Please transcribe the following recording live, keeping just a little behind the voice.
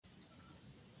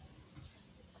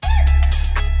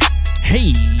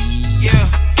Hey.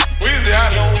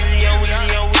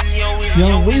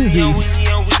 Young Weezy.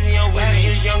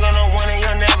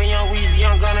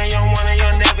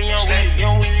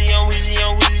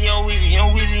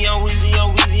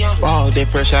 Wow, they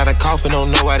fresh out of coffin,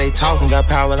 don't know why they talking. Got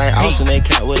power like Austin, they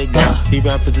cat with a gun. He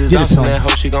rappers is awesome, that hoe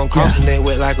she gon' cross and they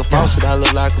wet like a faucet. I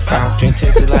look like a fountain.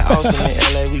 Texas like Austin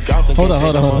in LA, we golfing. Hold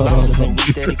on.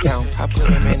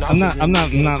 I'm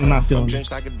not feeling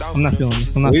this. I'm not feeling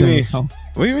this.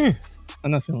 What do you mean?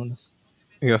 I'm not feeling this.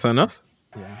 You got something else?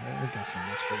 Yeah, we got something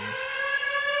else for you.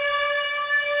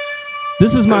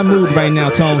 This is my mood right now,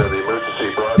 Tone.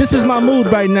 This is my mood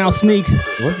right now, Sneak.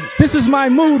 What? This is my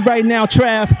mood right now,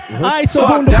 Trav. Alright, so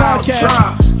on the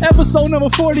podcast, episode number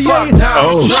 48.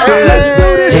 Oh, shit. Let's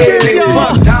do this shit,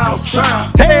 y'all.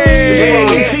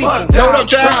 Hey! Throw it up,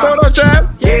 Trav.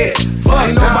 Yeah, fuck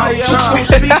nobody else won't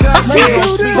speak up.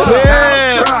 Let's do this.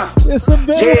 Yeah. It's a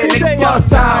beautiful day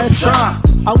outside.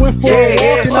 I went for a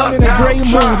walk and I'm in a great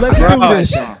mood. Let's do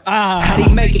this. How do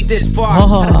you make it this far?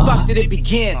 How the fuck did it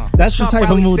begin? That's the type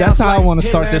of mood. That's how I want to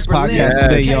start this podcast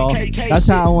today, y'all. That's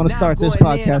how I want to start this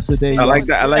podcast today. I like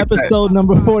that. Episode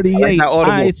number 48. that All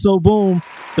right, so boom.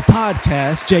 The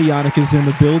podcast. Jay Yannick is in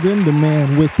the building. The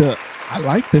man with the, I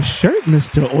like the shirt,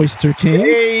 Mr. Oyster King.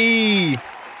 Hey!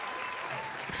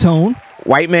 Tone.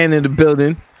 White man in the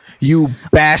building. You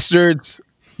bastards.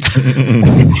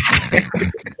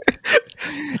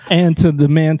 And to the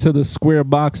man to the square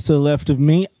box to the left of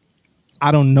me,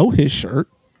 I don't know his shirt.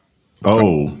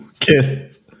 Oh,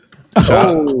 Kith.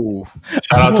 Oh.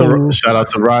 Shout out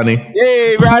to Ronnie.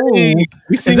 Hey, Ronnie.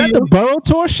 Is that the Burrow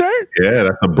Tour shirt? Yeah,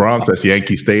 that's the Bronx. That's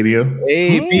Yankee Stadium.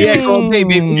 Hey, BX all day,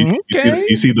 baby. Okay.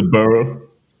 You see the Burrow?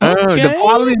 Okay. The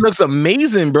quality looks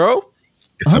amazing, bro.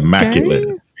 It's immaculate.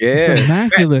 Yeah. It's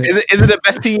immaculate. Is it the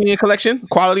best team in your collection,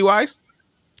 quality wise?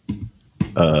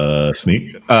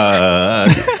 Sneak.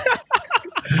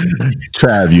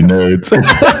 Trav, you nerds.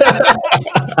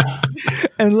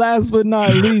 And last but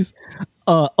not least,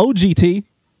 OGT.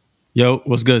 Yo,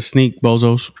 what's good? Sneak,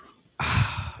 bozos.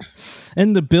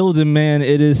 In the building, man.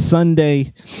 It is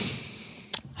Sunday.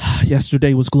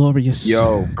 Yesterday was glorious.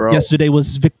 Yo, bro. Yesterday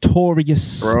was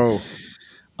victorious. Bro.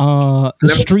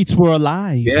 The streets were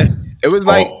alive. Yeah. It was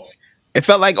like, it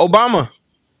felt like Obama.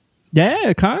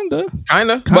 Yeah, kinda.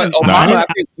 But Obama,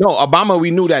 Obama, we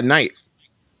knew that night.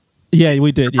 Yeah,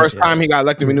 we did. First time he got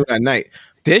elected, we knew that night.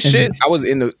 This shit, I was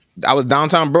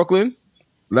downtown Brooklyn,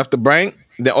 left the bank.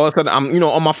 Then all of a sudden, I'm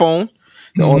on my phone.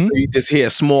 Then all of a sudden, you just hear a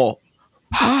small.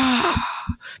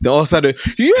 Then all of a sudden,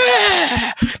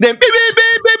 yeah. Then beep.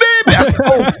 I said,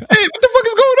 oh, hey, what the fuck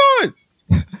is going on?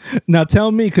 Now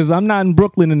tell me, because I'm not in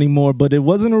Brooklyn anymore, but it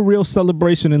wasn't a real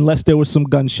celebration unless there were some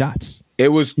gunshots.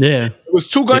 It was 2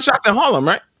 gunshots in Harlem,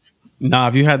 right? Nah,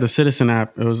 if you had the Citizen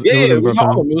app, it was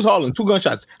Harlem. It was Harlem. 2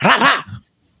 gunshots. I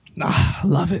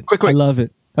love it. Quick. I love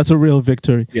it. That's a real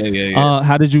victory. Yeah.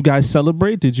 How did you guys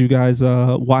celebrate? Did you guys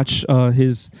watch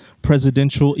his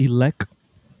presidential elect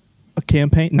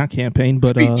campaign? Not campaign, but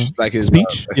speech. Like his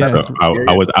speech. So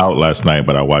I was out last night,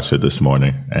 but I watched it this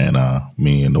morning, and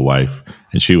me and the wife,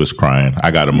 and she was crying.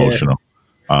 I got emotional.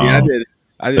 I did.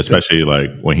 Especially like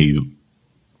when he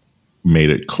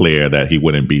made it clear that he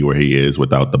wouldn't be where he is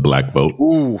without the black vote.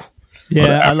 Ooh.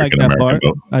 Yeah, I like that part.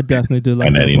 Vote. I definitely do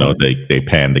like that. And then, they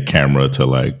panned the camera to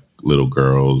like little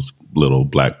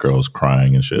black girls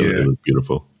crying and shit. It was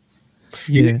beautiful.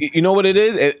 Yeah. You know what it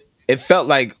is? It felt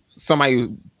like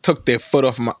somebody took their foot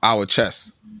off our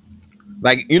chest.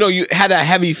 Like, you had that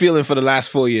heavy feeling for the last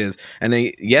 4 years. And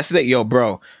then yesterday,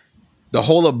 bro, the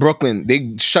whole of Brooklyn,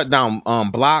 they shut down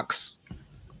blocks.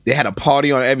 They had a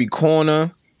party on every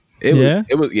corner. It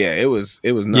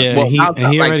was nuts. Yeah, well, he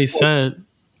already said.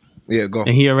 Yeah, go. And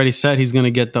he already said he's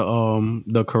gonna get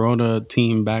the Corona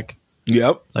team back.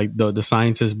 Yep. Like the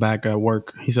scientists back at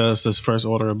work. He said it's his first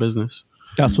order of business.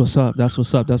 That's what's up. That's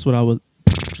what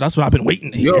I've been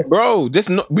waiting to hear. Yo, bro, we just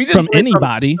from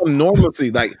anybody. Some normalcy.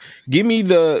 Like, give me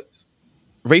the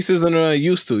racism that I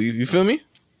used to. You feel me?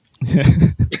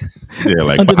 Yeah,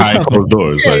 like behind closed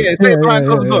doors. Yeah, say behind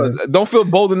closed doors. Don't feel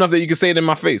bold enough that you can say it in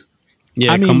my face.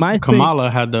 Yeah, I mean, Kamala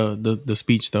had the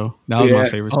speech though. That was my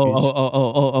favorite speech.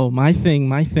 Oh, my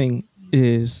thing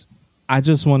is, I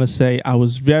just want to say I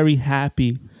was very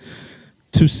happy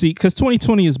to see, because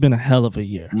 2020 has been a hell of a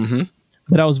year. Mm-hmm.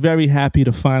 But I was very happy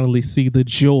to finally see the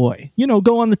joy.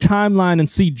 Go on the timeline and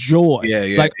see joy.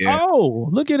 Oh,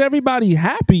 look at everybody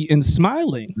happy and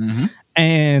smiling. Mm-hmm.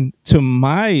 And to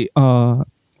my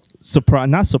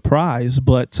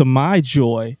to my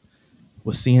joy,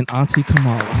 was seeing Auntie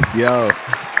Kamala. Yo,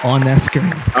 on that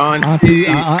screen.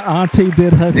 Auntie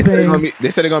did her thing. They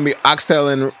said they're gonna be oxtail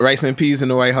and rice and peas in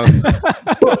the White House.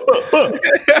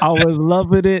 I was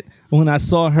loving it when I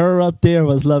saw her up there. I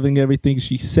was loving everything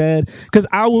she said, because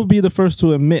I will be the first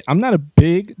to admit I'm not a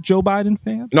big Joe Biden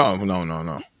fan.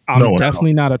 No. I'm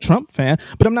definitely not a Trump fan,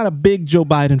 but I'm not a big Joe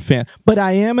Biden fan. But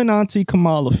I am an Auntie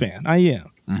Kamala fan. I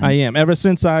am. Mm-hmm. I am. Ever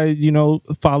since I,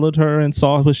 followed her and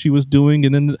saw what she was doing,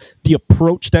 and then the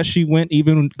approach that she went,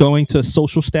 even going to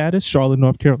Social Status, Charlotte,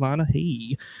 North Carolina.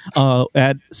 Hey,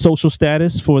 at Social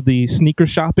Status for the sneaker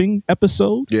shopping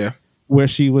episode. Yeah. Where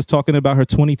she was talking about her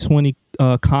 2020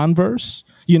 Converse,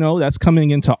 that's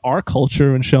coming into our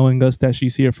culture and showing us that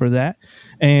she's here for that.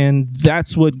 And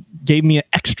that's what gave me an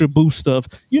extra boost of,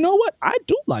 what? I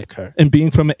do like her. And being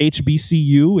from an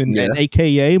HBCU and an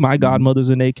AKA, my godmother's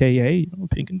an AKA,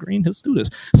 pink and green, he'll do this.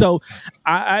 So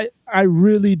I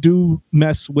really do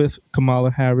mess with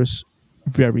Kamala Harris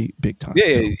very big time.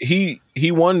 Yeah, so.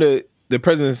 He won the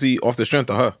presidency off the strength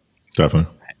of her.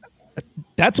 Definitely.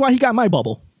 That's why he got my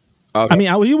bubble. Okay. I mean,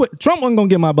 Trump wasn't going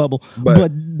to get my bubble,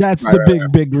 but that's the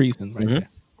big reason right there.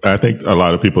 I think a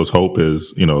lot of people's hope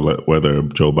is, whether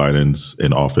Joe Biden's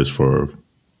in office for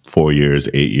 4 years,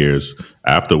 8 years,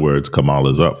 afterwards,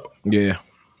 Kamala's up. Yeah.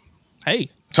 Hey.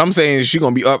 So I'm saying she's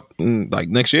going to be up like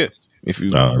next year. If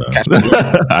you catch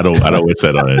I don't wish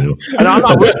that on anyone. I'm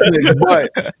not wishing it,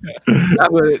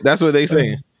 but that's what they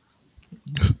saying.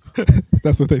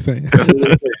 That's what they saying.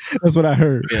 That's what I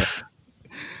heard. Yeah.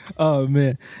 Oh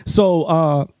man. So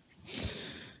all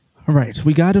right,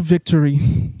 we got a victory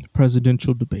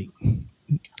presidential debate.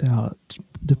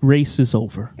 The race is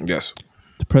over. Yes.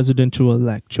 The presidential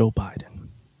elect Joe Biden.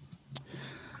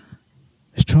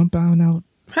 Is Trump bowing out?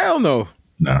 Hell no.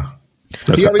 No.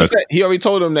 He already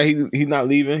told them that he's not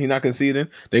leaving, he's not conceding.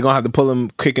 They're gonna have to pull him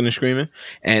kicking and screaming,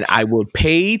 and I will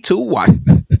pay to watch.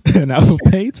 And I will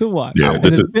pay to watch. Yeah,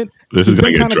 this is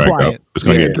going to get dragged out. It's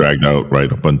going to get dragged out right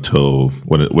up until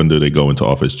when do they go into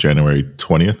office? January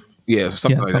 20th. Yeah,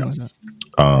 something like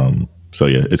that. So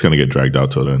yeah, it's going to get dragged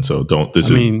out till then. So don't. He's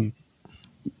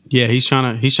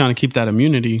trying to keep that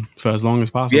immunity for as long as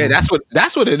possible. Yeah, that's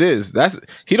what it is.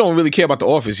 He don't really care about the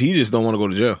office. He just don't want to go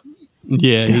to jail.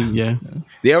 Yeah.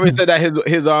 They already said that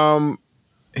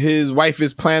his wife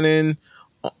is planning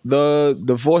the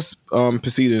divorce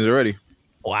proceedings already.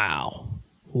 Wow.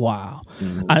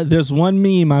 Mm-hmm. There's one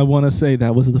meme I want to say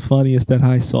that was the funniest that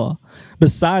I saw.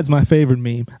 Besides my favorite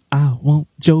meme, I want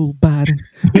Joe Biden,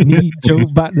 need Joe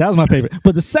Biden. That was my favorite.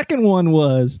 But the second one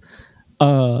was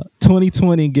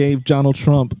 2020 gave Donald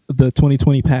Trump the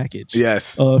 2020 package.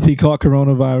 Yes. He caught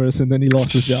coronavirus and then he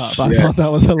lost his job. I thought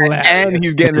that was hilarious. And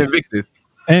he's getting evicted.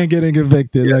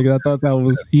 Yeah. Like I thought that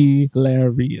was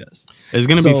hilarious. It's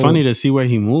going to be funny to see where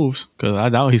he moves, because I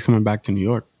doubt he's coming back to New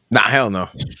York. Nah, hell no.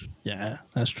 Yeah,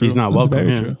 that's true. He's not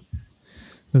welcome.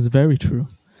 That's very true.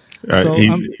 So,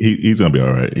 he's gonna be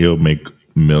all right. He'll make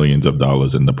millions of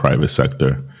dollars in the private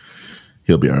sector.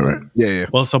 He'll be all right. Yeah.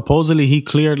 Well, supposedly he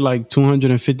cleared like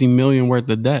 $250 million worth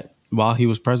of debt while he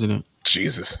was president.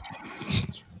 Jesus.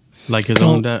 Like his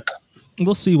own debt.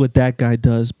 We'll see what that guy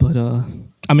does, but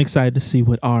I'm excited to see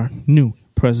what our new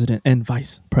president and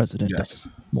vice president does.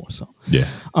 More so. Yeah.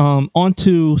 On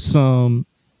to some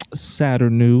sadder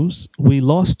news. We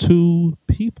lost 2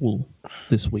 people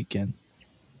this weekend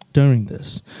during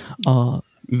this.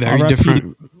 Very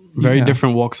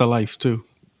different walks of life too.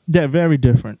 They're very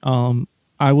different.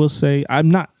 I will say I'm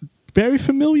not very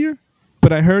familiar,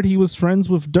 but I heard he was friends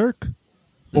with Dirk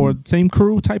or same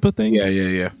crew type of thing.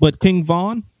 Yeah. But King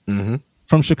Von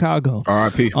from Chicago.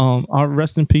 R.I.P.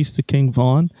 Rest in peace to King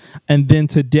Von. And then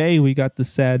today we got the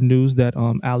sad news that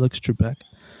Alex Trebek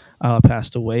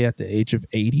passed away at the age of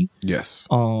 80. Yes.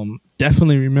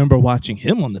 Definitely remember watching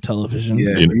him on the television.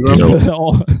 Yeah.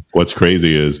 What's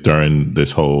crazy is during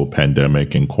this whole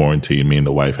pandemic and quarantine, me and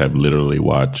the wife have literally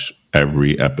watched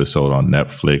every episode on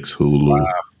Netflix, Hulu. Wow.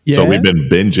 Yeah. So we've been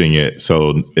binging it.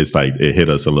 So it's like it hit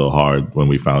us a little hard when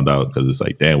we found out, because it's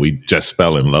like, damn, we just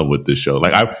fell in love with this show.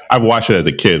 Like I've watched it as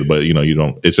a kid, but you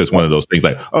don't. It's just one of those things.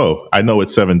 Like, oh, I know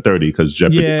it's 7:30 because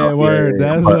Jeopardy. Yeah, word.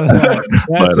 That's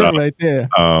it right there.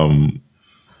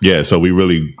 Yeah, so we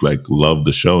really love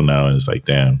the show now, and it's like,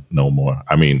 damn, no more.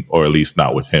 I mean, or at least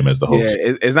not with him as the host.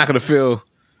 Yeah, it's not gonna feel.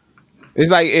 It's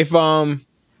like if Wheel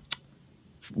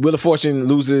of Fortune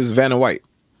loses Vanna White.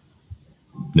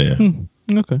 Yeah.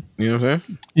 Okay. You know what I'm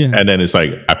saying? Yeah. And then it's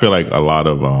like, I feel like a lot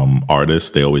of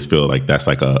artists, they always feel like that's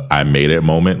like a I made it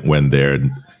moment when their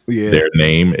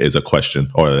name is a question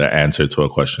or the answer to a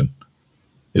question.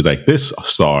 It's like, this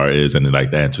star is, and then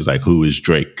the answer is like, who is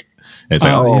Drake? And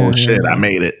it's shit, I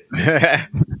made it.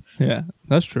 Yeah,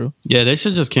 that's true. Yeah, they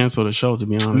should just cancel the show, to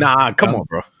be honest. Nah, come on,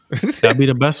 bro. That'd be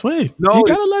the best way. No, you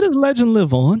gotta let his legend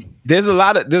live on. There's a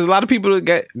lot of people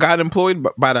that got employed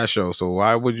by that show. So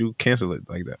why would you cancel it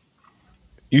like that?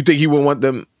 You think he would want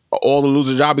them all to lose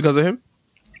a job because of him?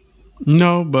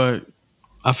 No, but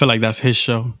I feel like that's his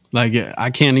show. Like,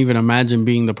 I can't even imagine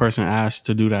being the person asked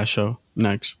to do that show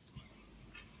next.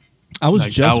 I was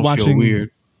just watching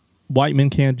Weird. White Men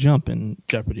Can't Jump, and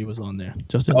Jeopardy was on there.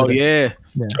 Just yeah,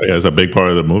 it's a big part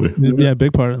of the movie. Yeah,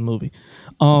 big part of the movie.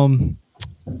 The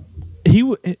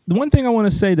one thing I want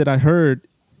to say that I heard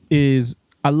is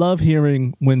I love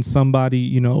hearing when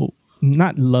somebody,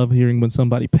 not love hearing when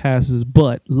somebody passes,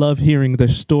 but love hearing their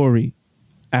story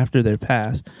after their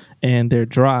pass and their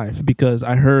drive, because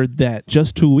I heard that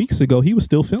just 2 weeks ago he was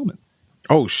still filming.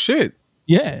 Oh shit.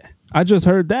 Yeah. I just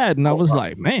heard that and I was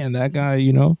like, man, that guy,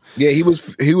 Yeah, he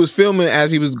was filming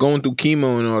as he was going through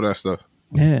chemo and all that stuff.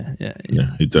 Yeah.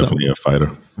 He's definitely a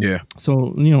fighter. Yeah.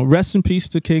 So, rest in peace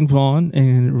to King Von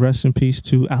and rest in peace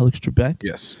to Alex Trebek.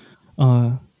 Yes.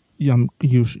 You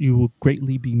will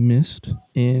greatly be missed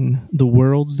in the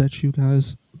worlds that you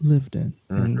guys lived in.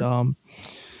 Mm-hmm. And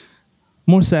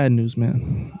more sad news,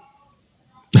 man.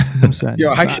 More sad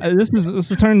Yo, news.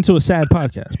 This is turning into a sad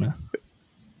podcast, man.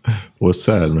 What's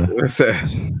sad, man? What's sad?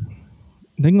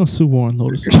 They're gonna sue Warren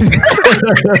Lotus.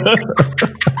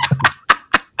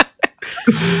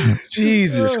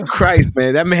 Jesus Christ,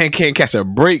 man. That man can't catch a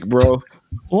break, bro.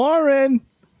 Warren,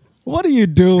 what are you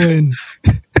doing?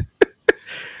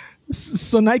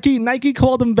 So Nike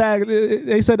called him back.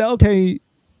 They said, okay,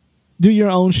 do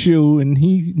your own shoe. And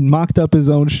he mocked up his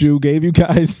own shoe, gave you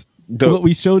guys what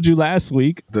we showed you last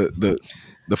week. The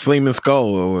flaming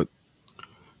skull or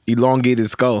elongated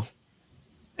skull.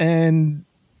 And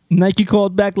Nike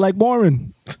called back like,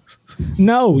 Warren,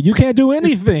 no, you can't do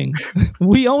anything.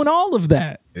 We own all of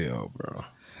that. Yo, bro.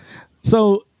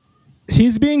 So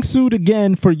he's being sued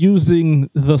again for using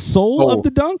the sole of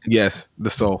the dunk? Yes, the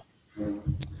sole.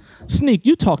 Sneak,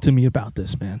 you talk to me about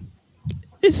this, man.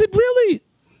 Is it really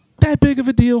that big of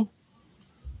a deal?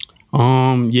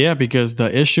 Yeah, because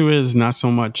the issue is not so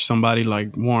much somebody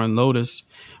like Warren Lotus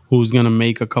who's going to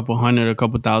make a couple hundred, a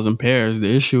couple thousand pairs.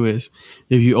 The issue is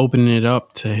if you open it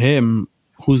up to him,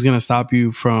 who's going to stop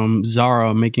you from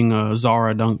Zara making a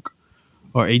Zara dunk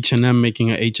or H&M making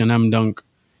an H&M dunk?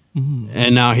 Mm-hmm.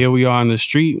 And now here we are on the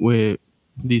street with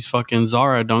these fucking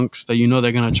Zara dunks that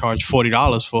they're going to charge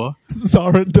 $40 for.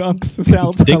 Zara dunks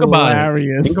sounds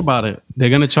hilarious. Think about it. They're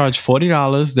going to charge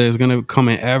 $40. There's going to come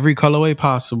in every colorway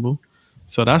possible.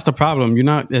 So that's the problem.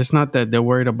 It's not that they're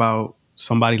worried about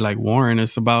somebody like Warren.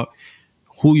 It's about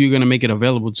who you're going to make it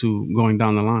available to going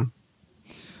down the line.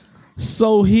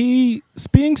 So he's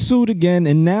being sued again,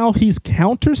 and now he's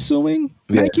countersuing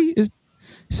Nike? Is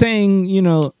saying,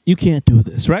 you can't do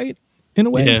this, right? In a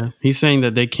way. Yeah, he's saying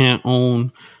that they can't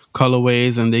own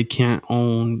colorways and they can't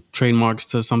own trademarks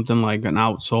to something like an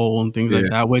outsole and things like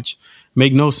that, which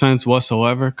make no sense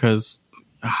whatsoever, because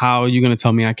how are you going to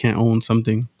tell me I can't own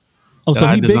something? Oh, so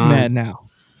he's big mad now.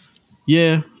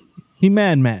 Yeah. He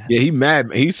mad. Yeah, he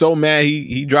mad. He's so mad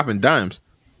he dropping dimes.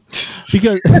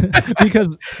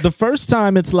 Because the first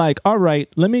time it's like, all right,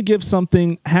 let me give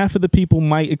something, half of the people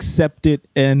might accept it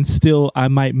and still I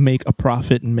might make a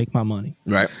profit and make my money.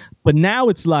 Right. But now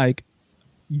it's like,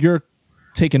 you're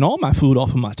taking all my food off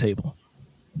of my table.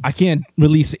 I can't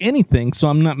release anything, so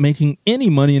I'm not making any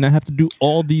money and I have to do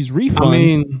all these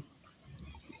refunds.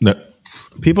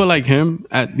 People like him,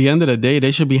 at the end of the day,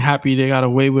 they should be happy they got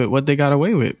away with what they got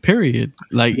away with, period.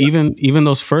 Like, even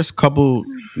those first couple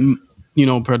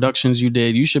productions you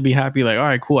did, you should be happy, like, all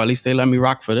right, cool, at least they let me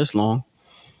rock for this long.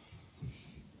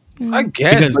 I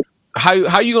guess. How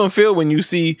you gonna feel when you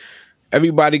see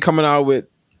everybody coming out with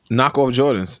knockoff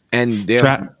Jordans and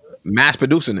they're mass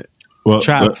producing it? Well,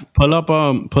 pull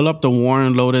up the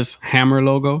Warren Lotus Hammer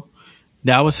logo.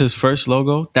 That was his first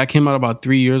logo. That came out about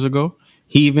 3 years ago.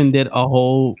 He even did a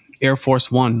whole Air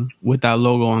Force One with that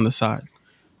logo on the side.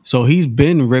 So he's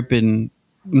been ripping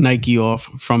Nike off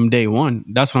from day one.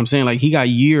 That's what I'm saying. Like, he got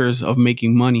years of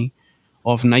making money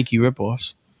off Nike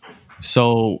ripoffs.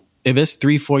 So if it's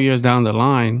 3-4 years down the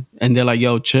line and they're like,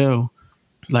 yo, chill,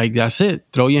 like, that's it.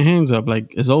 Throw your hands up.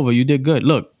 Like, it's over. You did good.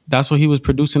 Look, that's what he was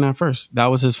producing at first. That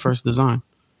was his first design.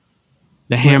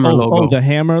 The Hammer logo. Oh, the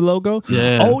Hammer logo?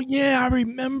 Yeah. Oh, yeah, I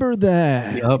remember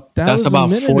that. Yep. That's about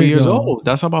 4 years old.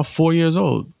 That's about 4 years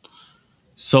old.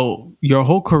 So your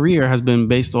whole career has been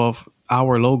based off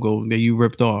our logo that you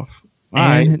ripped off.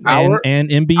 And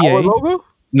NBA. Our logo?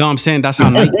 No, I'm saying that's how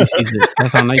Nike sees it.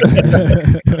 That's how Nike.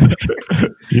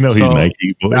 He's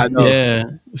Nike, boy. Yeah.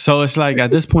 So it's like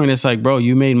at this point, it's like, bro,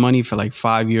 you made money for like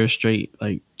 5 years straight.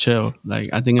 Like, chill. Like,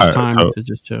 I think it's time to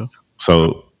just chill.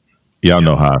 So, y'all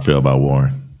know how I feel about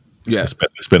Warren. Yeah,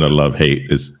 it's been a love hate.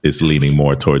 It's leaning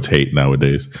more towards hate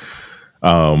nowadays.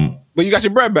 But you got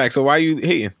your bread back, so why are you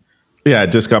hating? Yeah, I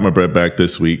just got my bread back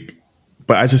this week,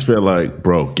 but I just feel like,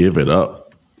 bro, give it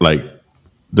up. Like,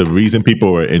 the reason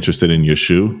people are interested in your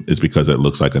shoe is because it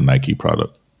looks like a Nike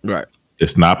product. Right.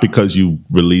 It's not because you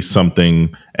release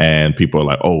something and people are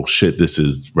like, oh shit, this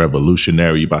is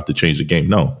revolutionary, you're about to change the game.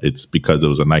 No, it's because it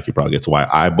was a Nike product. It's why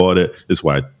I bought it. It's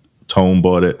why Tone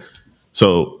bought it.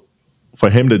 So for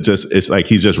him to just, it's like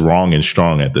he's just wrong and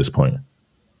strong at this point.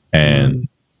 And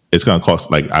it's going to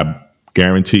cost, like, I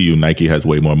guarantee you Nike has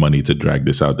way more money to drag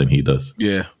this out than he does.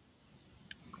 Yeah.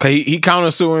 He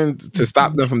countersuing to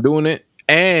stop them from doing it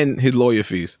and his lawyer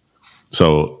fees.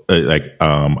 So,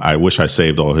 I wish I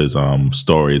saved all his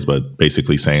stories, but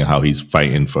basically saying how he's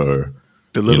fighting for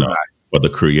the little guy, for the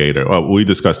creator. Well, we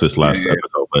discussed this last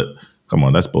episode, but come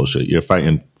on, that's bullshit. You're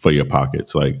fighting for your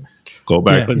pockets. Like, go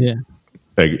back. Yeah.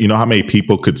 Like, you know how many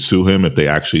people could sue him if they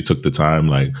actually took the time?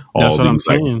 Like all these,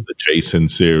 like the Jason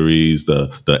series, the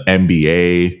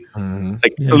NBA. Mm-hmm.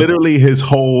 Like literally, his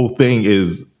whole thing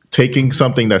is taking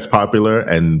something that's popular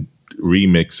and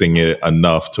remixing it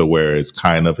enough to where it's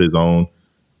kind of his own.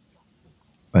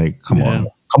 Like, come on.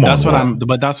 That's what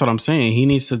I'm saying. He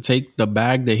needs to take the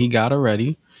bag that he got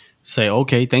already, say,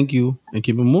 okay, thank you, and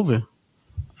keep it moving.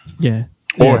 Yeah.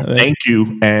 Or thank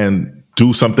you and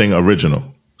do something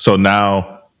original. So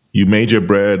now you made your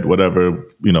bread, whatever,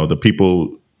 the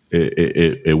people,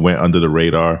 it went under the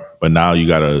radar, but now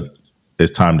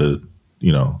it's time to,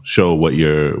 show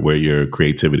where your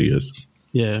creativity is.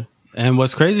 Yeah. And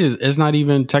what's crazy is it's not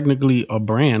even technically a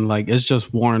brand. Like, it's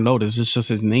just Warren Lotus. It's just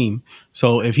his name.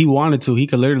 So if he wanted to, he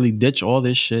could literally ditch all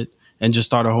this shit and just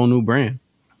start a whole new brand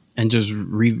and just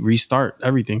restart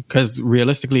everything. Because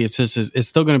realistically, it's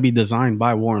still going to be designed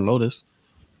by Warren Lotus.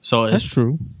 So that's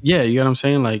true. Yeah, you know what I'm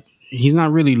saying? Like, he's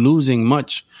not really losing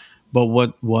much. But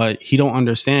what he don't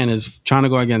understand is trying to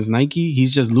go against Nike,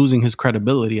 he's just losing his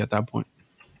credibility at that point.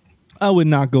 I would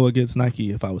not go against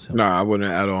Nike if I was him. No, I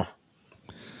wouldn't at all.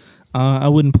 I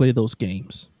wouldn't play those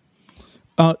games.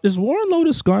 Is Warren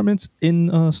Lotus garments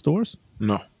in stores?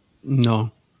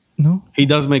 No. He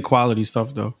does make quality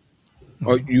stuff though.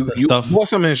 Oh, you bought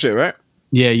some of his shit, right?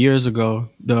 Yeah, years ago.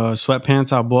 The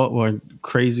sweatpants I bought were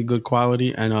crazy good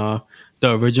quality, and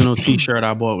the original T-shirt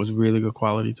I bought was really good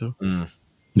quality too.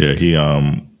 Yeah,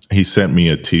 he sent me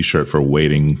a T-shirt for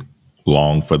waiting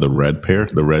long for the red pair,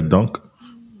 the red dunk,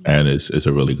 and it's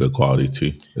a really good quality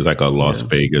tee. It's like a Las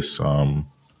Vegas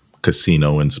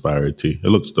casino inspired tee. It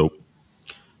looks dope.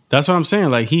 That's what I'm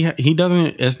saying. Like he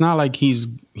doesn't. It's not like he's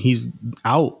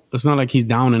out. It's not like he's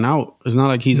down and out. It's not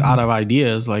like he's out of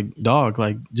ideas. Like, dog,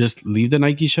 like, just leave the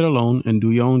Nike shit alone and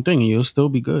do your own thing, and you'll still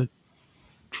be good.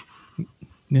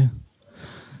 Yeah,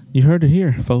 you heard it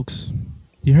here, folks.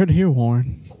 You heard it here,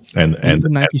 Warren. And the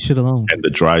Nike shit alone. And the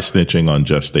dry snitching on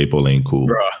Jeff Staple ain't cool.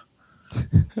 Bruh.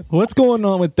 What's going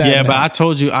on with that? Yeah, but I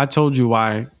told you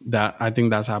why that I think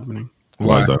that's happening.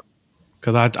 Why is that?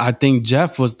 Because I think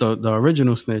Jeff was the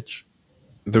original snitch.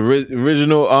 The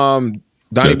original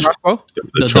Donnie Brasco?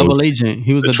 The double agent.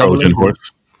 He was the double agent.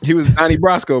 Horse. He was Donnie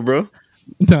Brasco, bro.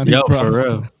 Donnie Brasco. For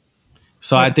real.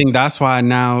 So I think that's why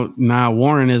now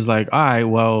Warren is like, all right,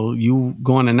 well, you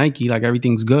going to Nike, like,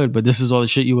 everything's good, but this is all the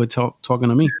shit you were talking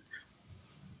to me.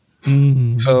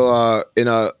 Mm-hmm. So in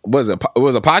it was a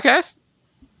podcast?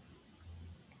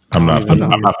 I'm not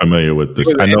familiar with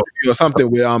this. I know or something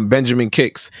with Benjamin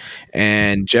Kicks,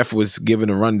 and Jeff was giving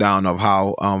a rundown of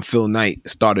how Phil Knight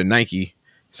started Nike,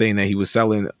 saying that he was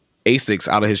selling Asics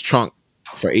out of his trunk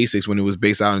for Asics when it was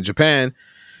based out in Japan.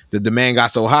 The demand got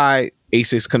so high,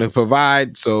 Asics couldn't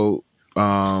provide, so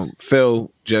Phil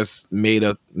just made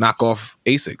a knockoff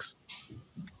Asics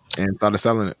and started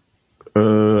selling it.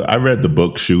 I read the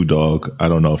book Shoe Dog. I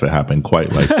don't know if it happened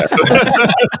quite like that.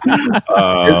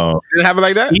 Did it happen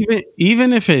like that?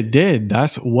 Even if it did,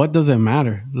 that's what does it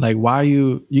matter? Like, why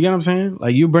you get what I'm saying?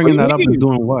 Like, you bringing that up is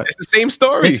doing what? It's the same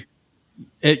story.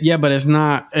 Yeah, but it's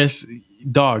not. It's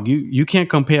dog. You can't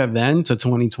compare then to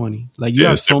 2020. Like, you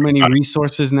have so many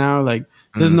resources now. Like,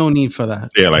 there's no need for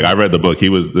that. Yeah, like, I read the book.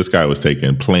 This guy was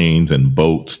taking planes and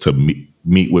boats to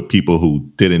meet with people who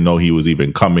didn't know he was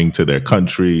even coming to their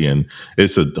country, and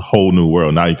it's a whole new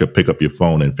world. Now you could pick up your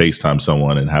phone and FaceTime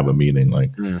someone and have a meeting.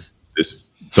 Like,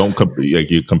 this, don't like,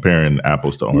 you're comparing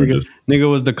apples to oranges. Nigga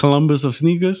was the Columbus of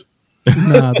sneakers.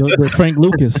 Nah, the Frank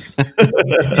Lucas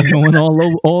going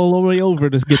all the way over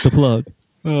to get the plug.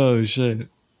 Oh shit!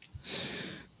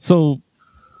 So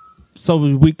So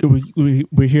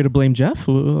we're here to blame Jeff.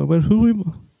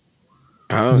 Who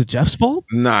is it? Jeff's fault?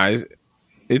 Nah,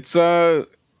 it's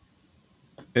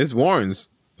Warren's.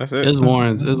 That's it. It's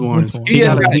Warren's. He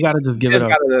gotta just give it up.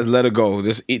 Gotta just let it go.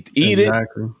 Just eat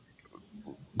exactly. It.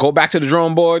 Go back to the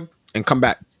drawing board and come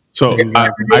back. So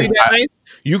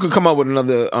you could come up with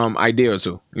another idea or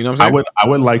two. You know what I'm saying? I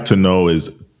would like to know is,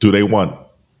 do they want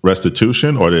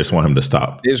restitution or they just want him to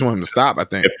stop? They just want him to stop, I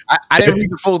think. I didn't read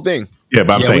the full thing. Yeah,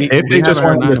 but I'm saying if they just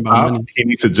want him to stop, he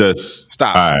needs to just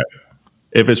stop. All right.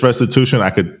 If it's restitution, I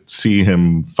could see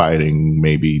him fighting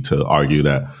maybe to argue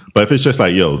that. But if it's just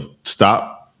like, yo,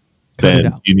 stop,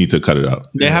 then you need to cut it out.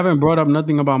 They haven't brought up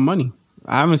nothing about money.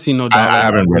 I haven't seen no dollar. I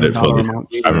haven't read it fully.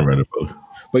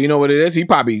 But you know what it is? He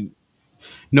probably...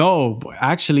 No,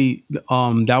 actually,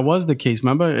 that was the case.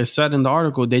 Remember, it said in the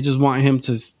article, they just want him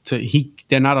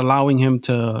they're not allowing him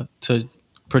to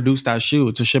produce that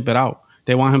shoe, to ship it out.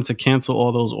 They want him to cancel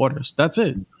all those orders. That's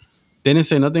it. They didn't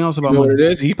say nothing else about money. What it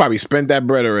is? He probably spent that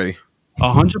bread already.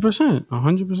 100%.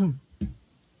 100%.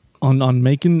 On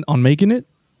making it?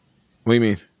 What do you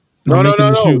mean? No.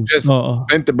 Just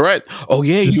spent the bread. Oh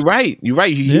yeah, you're right. You're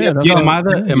right. Am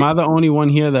I the only one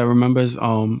here that remembers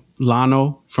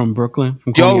Lano from Brooklyn,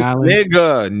 from Coney Island?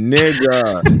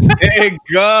 nigga.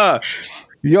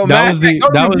 Yo,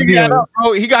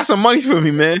 bro. He got some money for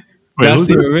me, man. That's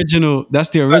the original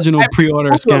pre-order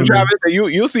scammer. Travis,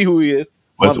 you'll see who he is.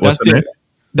 What's the name?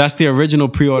 That's the original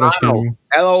pre-order scammer.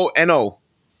 LONO.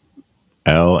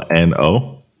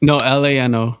 LNO? No,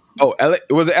 LANO. Oh,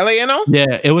 was it LANO?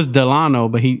 Yeah, it was Delano,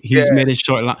 but he made it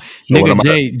short.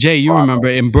 Nigga, Jay, you remember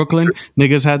in Brooklyn,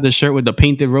 niggas had the shirt with the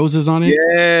painted roses on it?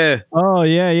 Yeah. Oh,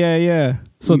 yeah.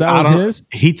 So that was his?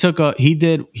 He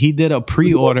did a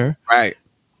pre-order. Right.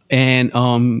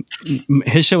 And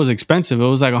his shit was expensive. It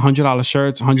was like $100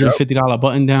 shirts, $150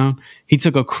 button down. He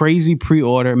took a crazy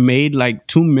pre-order, made like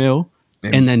 $2 million,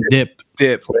 and then dipped.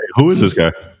 Wait, who is this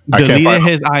guy? Deleted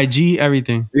his IG,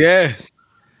 everything. Yeah.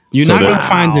 You're not gonna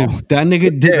find him. That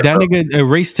nigga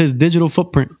erased his digital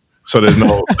footprint. So there's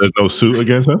no suit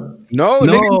against him? No, he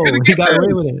got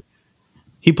away with it.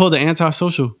 He pulled the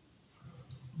antisocial.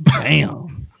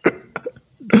 Damn.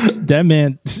 That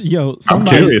man, yo, I'm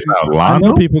curious now. I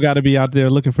know people got to be out there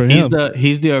looking for him.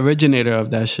 He's the originator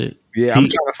of that shit. Yeah, I'm trying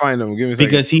to find him. Give me a second.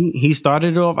 Because he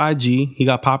started off IG. He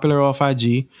got popular off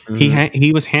IG. Mm-hmm.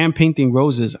 He was hand painting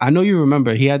roses. I know you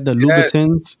remember. He had the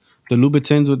Louboutins. The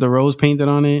Louboutins with the rose painted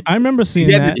on it. I remember seeing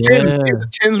that. The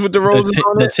Tims with the roses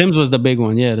on it. The Tims was the big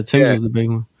one. Yeah, the Tims was the big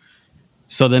one.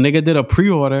 So the nigga did a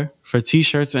pre-order for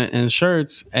t-shirts and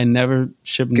shirts and never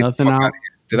shipped nothing out.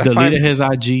 Deleted his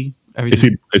IG.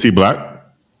 Everything. Is he black?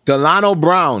 Delano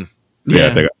Brown.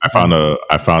 Yeah, I found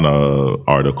a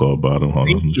article about him.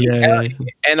 Yeah,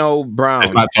 N.O. Brown.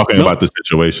 It's not talking about the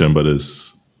situation, but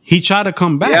it's... He tried to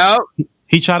come back. Yep.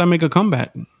 He tried to make a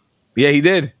comeback. Yeah, he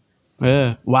did.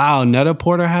 Yeah. Wow.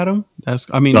 Net-a-Porter had him. That's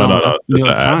New York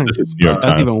Times. This is New York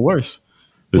Times. That's even worse.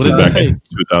 This is back in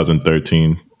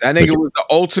 2013. That nigga was the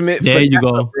ultimate. There you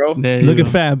go. Bro. Look at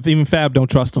Fab. Even Fab don't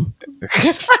trust him.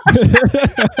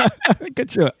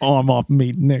 Get your arm off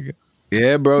me, nigga.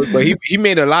 Yeah, bro. But he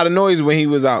made a lot of noise when he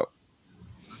was out.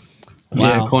 Wow.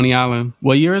 Yeah, Coney Island.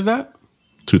 What year is that?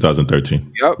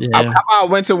 2013. Yep. Yeah. I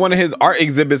went to one of his art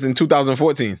exhibits in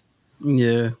 2014.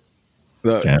 Yeah.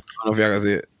 Look, I don't know if y'all can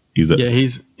see it.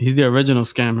 He's the original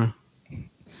scammer.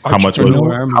 How much was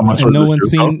no one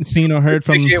seen or heard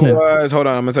from him since? Hold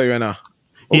on, I'm gonna tell you right now.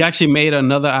 He actually made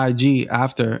another IG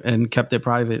after and kept it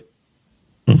private.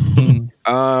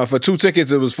 For 2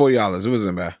 tickets, it was $40. It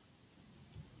wasn't bad.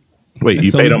 Wait,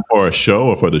 you paid him for a show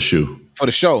or for the shoe? For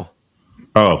the show.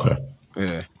 Oh, okay.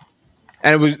 Yeah.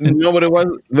 And it was, you know what it was?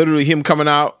 Literally him coming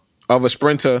out of a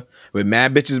Sprinter with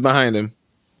mad bitches behind him.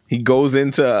 He goes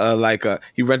into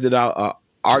he rented out a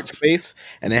art space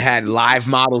and it had live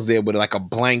models there with like a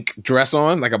blank dress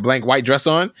on, like a blank white dress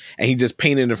on, and he just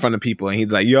painted in front of people and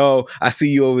he's like, "Yo, I see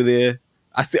you over there.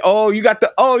 I see. You got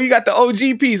the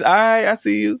OG piece. All right, I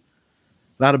see you.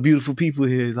 A lot of beautiful people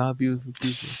here. A lot of beautiful people."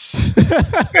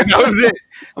 That was it.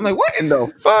 I'm like, what in the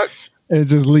fuck? And it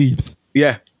just leaves.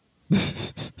 Yeah.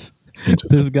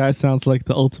 This guy sounds like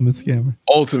the ultimate scammer.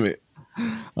 Ultimate.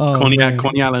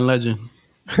 Coney Island legend.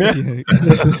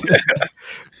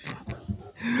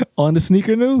 On the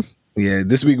sneaker news? Yeah,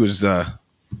 this week was dry.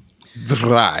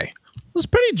 It was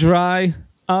pretty dry.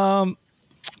 I'm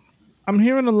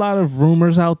hearing a lot of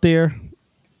rumors out there.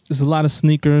 There's a lot of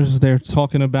sneakers they're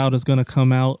talking about is going to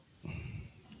come out.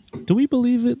 Do we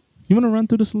believe it? You want to run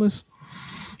through this list?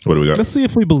 What do we got? Let's see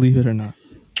if we believe it or not.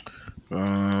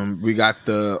 We got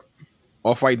the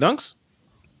Off-White Dunks.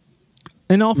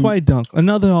 An off-white dunk.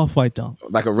 Another off-white dunk.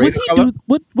 Like a Raider color?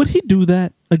 Would he do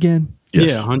that again?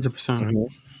 Yes. Yeah,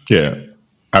 100%. Yeah.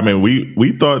 I mean,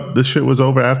 we thought this shit was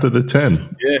over after the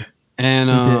 10. Yeah.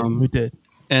 And we did.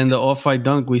 And the off-white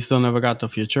dunk, we still never got the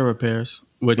Futura pairs,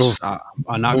 which are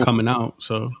not coming out.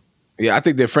 So yeah, I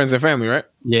think they're friends and family, right?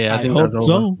 Yeah, I think hope that's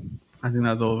so. over. I think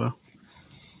that's over.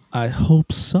 I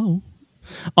hope so.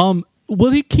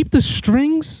 Will he keep the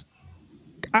strings?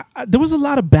 There was a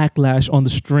lot of backlash on the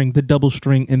string, the double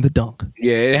string in the dunk.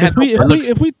 Yeah, it had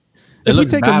if we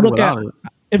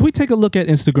take a look at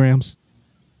Instagrams,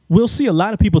 we'll see a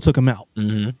lot of people took them out.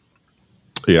 Mm-hmm.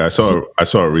 Yeah, I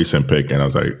saw a recent pic, and I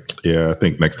was like, yeah, I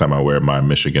think next time I wear my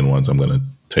Michigan ones, I'm gonna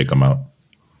take them out.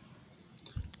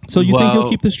 So you think he'll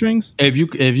keep the strings? If you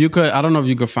could, I don't know if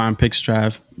you could find pics,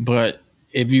 Trav, but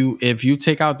if you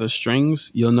take out the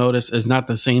strings, you'll notice it's not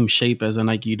the same shape as a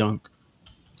Nike Dunk.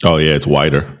 Oh yeah, it's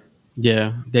wider.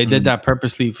 Yeah, they did that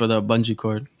purposely for the bungee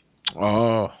cord.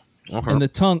 Oh, okay. And the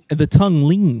tongue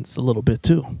leans a little bit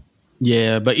too.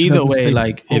 Yeah, but either way,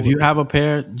 like if you have a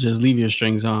pair, just leave your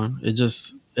strings on. It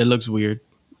looks weird.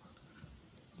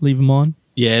 Leave them on.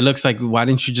 Yeah, it looks like, why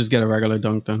didn't you just get a regular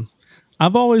Dunk then?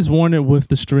 I've always worn it with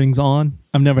the strings on.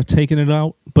 I've never taken it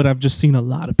out, but I've just seen a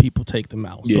lot of people take them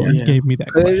out. So it gave me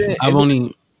that question.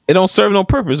 It don't serve no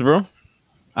purpose, bro.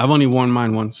 I've only worn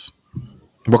mine once.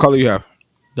 What color you have?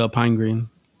 The pine green.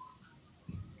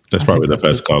 That's probably the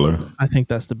best color. I think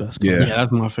that's the best color. Yeah,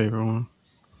 that's my favorite one.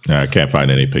 Yeah, I can't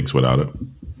find any pics without it.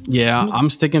 Yeah,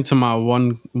 I'm sticking to my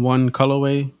one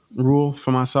colorway rule for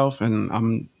myself, and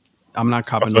I'm not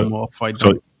copping no more off-white.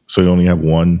 So you only have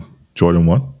one Jordan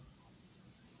 1?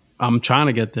 I'm trying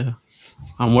to get there.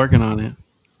 I'm working on it.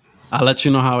 I'll let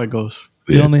you know how it goes.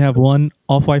 You only have one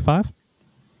off-white 5?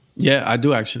 Yeah, I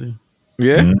do actually.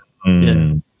 Yeah?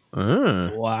 Yeah.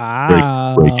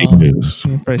 Wow. Breaking news.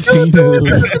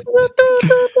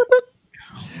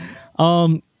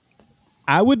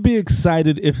 I would be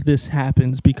excited if this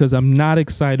happens because I'm not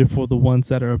excited for the ones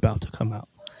that are about to come out.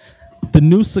 The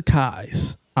new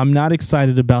Sakai's, I'm not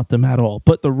excited about them at all.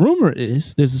 But the rumor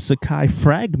is there's a Sakai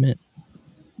fragment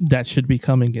that should be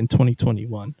coming in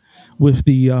 2021 with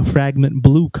the fragment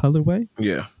blue colorway.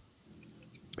 Yeah.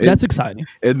 That's exciting.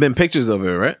 It's been pictures of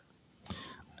it, right?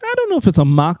 I don't know if it's a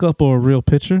mock-up or a real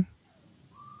picture,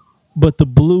 but the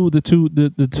blue, the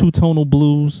two-tonal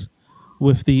blues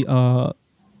with the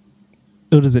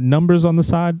what is it, numbers on the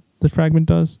side the fragment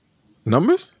does?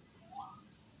 Numbers?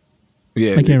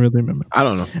 Yeah. I can't really remember. I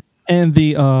don't know. And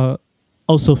the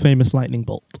also famous lightning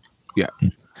bolt. Yeah.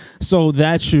 So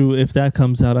that shoe, if that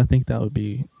comes out, I think that would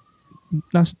be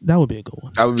a good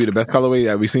one. That would be the best colorway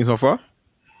that we've seen so far?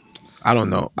 I don't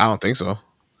know. I don't think so.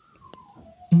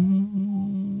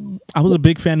 I was a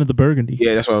big fan of the burgundy.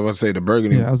 Yeah, that's what I was about to say. The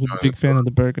burgundy. Yeah, I was a big fan of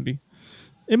the burgundy.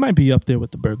 It might be up there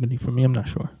with the burgundy for me. I'm not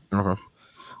sure. Okay.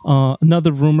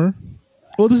 Another rumor.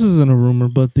 Well, this isn't a rumor,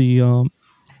 but the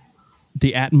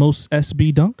Atmos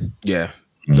SB Dunk. Yeah.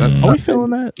 Are we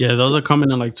feeling that? Yeah, those are coming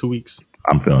in like 2 weeks.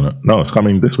 I'm feeling it. No, it's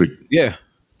coming this week. Yeah.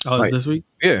 Oh, it's this week?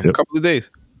 Yeah, a couple of days.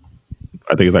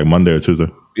 I think it's like Monday or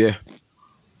Tuesday. Yeah.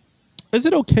 Is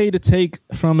it okay to take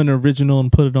from an original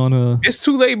and put it on a... It's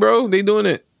too late, bro. They doing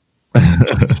it.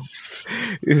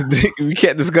 We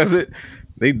can't discuss it.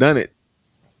 They done it.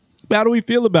 How do we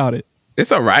feel about it?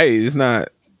 It's all right. It's not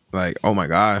like, oh my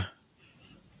God.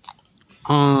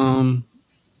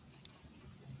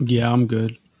 Yeah, I'm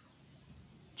good.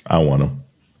 I want them.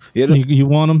 Yeah, you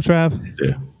want them, Trav?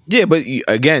 Yeah. Yeah, but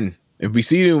again, if we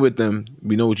see you with them,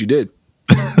 we know what you did.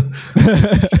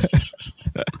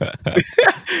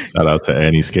 Shout out to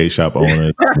any skate shop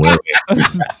owners.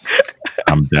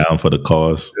 I'm down for the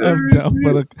cause.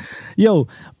 Yo,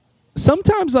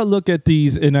 sometimes I look at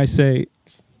these and I say,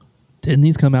 didn't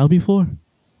these come out before?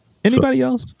 Anybody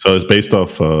else? So it's based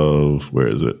off of, where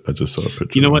is it? I just saw a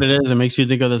picture. You know what it is? It makes you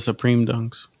think of the Supreme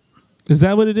Dunks. Is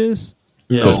that what it is?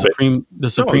 Yeah, the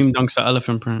Supreme Dunks are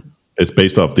elephant print. It's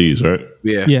based off these, right?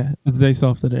 Yeah. Yeah, it's based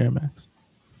off the Air Max.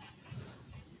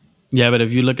 Yeah, but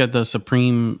if you look at the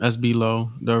Supreme SB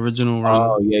Low, the original run.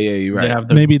 Oh, yeah, you're right. They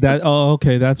have Maybe that. Oh,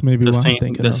 okay. That's maybe what I'm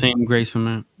thinking of. same gray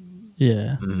cement.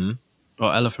 Yeah. Mm-hmm.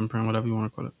 Or elephant print, whatever you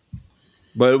want to call it.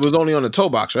 But it was only on the toe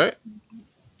box, right?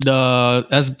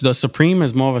 The Supreme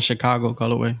is more of a Chicago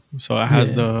colorway, so it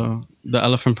has the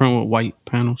elephant print with white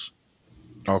panels.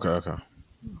 Okay.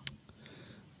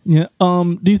 Yeah.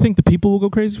 Do you think the people will go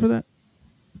crazy for that?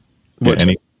 Yeah,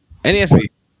 any SB.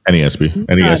 Any SB.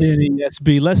 Any not SB. any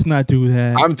SB. Let's not do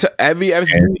that. Every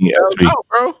SB, SB.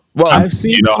 bro. Well, I've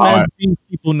seen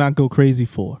people not go crazy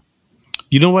for.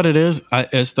 You know what it is?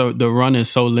 It's the run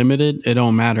is so limited, it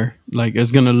don't matter. Like,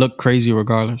 it's gonna look crazy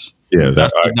regardless. Yeah,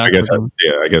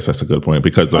 I guess that's a good point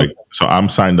because so I'm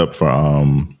signed up for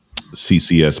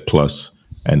CCS Plus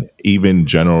and even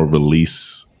general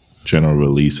release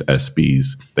SBs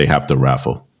they have to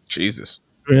raffle. Jesus,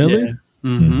 really? Yeah.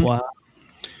 Mm-hmm. Wow.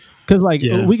 Because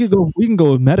we can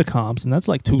go with Metacoms and that's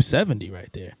like $270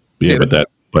 right there. Yeah,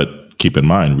 but keep in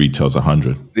mind retail's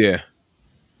 $100. Yeah.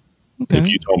 Okay. If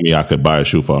you told me I could buy a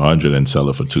shoe for $100 and sell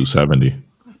it for $270,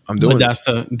 I'm doing. But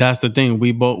that's the thing.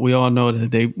 We all know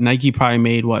that Nike probably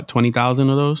made what 20,000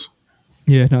 of those.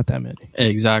 Yeah, not that many.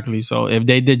 Exactly. So if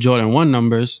they did Jordan 1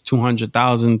 numbers,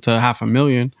 200,000 to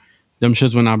 500,000, them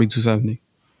shits would not be 270.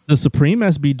 The Supreme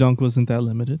SB Dunk wasn't that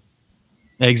limited.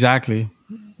 Exactly.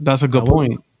 That's a good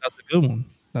point. That's a good one.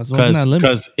 That's not limited.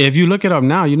 Because if you look it up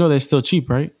now, you know they're still cheap,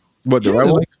 right? What the right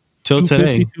one? Till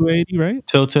today. 280, right?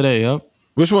 Till today, yep.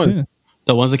 Which one? Yeah.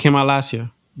 The ones that came out last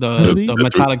year. The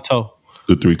metallic toe.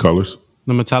 the 3 colors.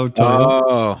 The metallic toe.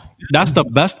 Oh, That's the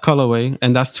best colorway,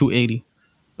 and that's 280.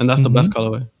 And that's the best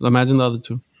colorway. Imagine the other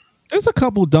two. There's a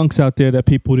couple dunks out there that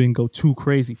people didn't go too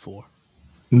crazy for.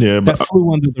 Yeah, That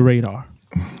flew under the radar.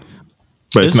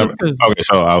 but it's never okay.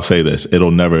 So I'll say this: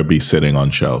 it'll never be sitting on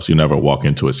shelves. You never walk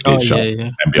into a skate shop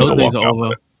and be able to walk out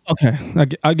with it. Okay,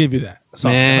 I'll give you that. So,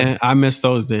 Man, I miss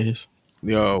those days.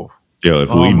 yo, If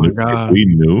we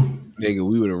knew, nigga,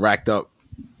 we would have racked up.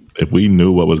 if we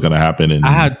knew what was going to happen,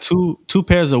 I had two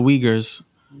pairs of Uyghurs,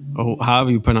 or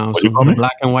however you pronounce them, the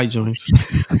black and white joints.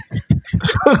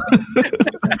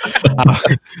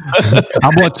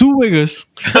 I bought 2 Uyghurs.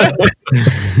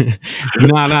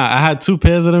 Nah. I had 2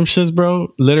 pairs of them shits,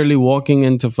 bro. Literally walking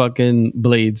into fucking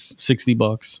Blades,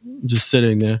 $60, just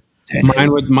sitting there.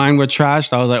 Mine were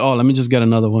trashed. I was like, oh, let me just get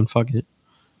another one. Fuck it.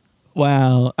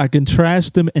 wow, I can trash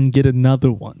them and get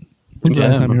another one. When's the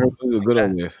last time you heard Those are good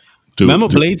on this. Remember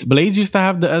Blades? Blades used to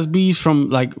have the SBs from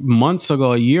like months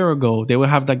ago, a year ago. They would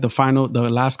have like the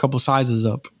last couple sizes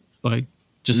up, like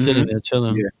just sitting there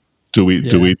chilling. Yeah. Do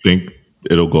we think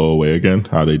it'll go away again?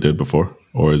 How they did before,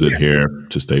 or is it here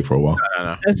to stay for a while?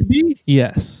 SB?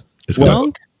 Yes. It's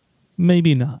Dunk?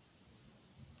 Maybe not.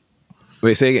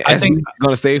 Wait, say again. I think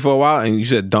gonna stay for a while, and you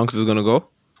said Dunks is gonna go.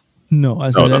 No, I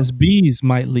said SBs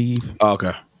might leave, Oh,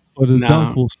 okay. but the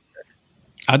Dunk will.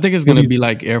 I think it's gonna be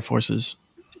like Air Forces.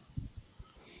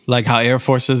 Like how Air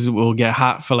Forces will get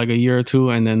hot for like a year or two,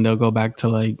 and then they'll go back to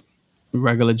like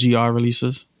regular GR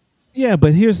releases. Yeah,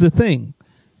 but here's the thing.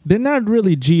 They're not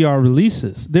really GR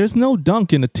releases. There's no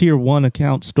Dunk in a tier 1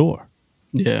 account store.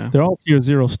 Yeah. They're all tier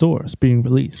 0 stores being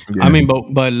released. Yeah. I mean,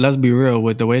 but let's be real.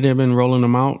 With the way they've been rolling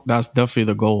them out, that's definitely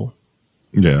the goal.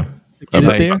 Yeah. Get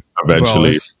it there? Eventually,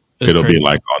 it's it'll crazy. be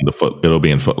like on the foot. It'll be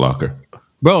in Foot Locker.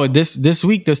 Bro, this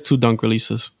week there's 2 Dunk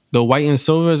releases. The white and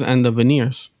silvers and the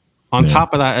veneers. On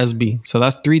top of that SB. So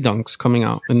that's 3 Dunks coming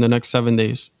out in the next 7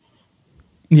 days.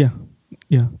 Yeah.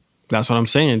 Yeah. That's what I'm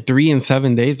saying. 3 in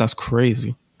 7 days, that's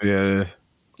crazy. Yeah, it is.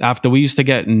 After we used to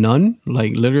get none,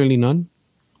 like literally none.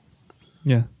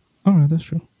 Yeah. All right, that's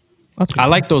true. I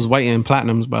like those white and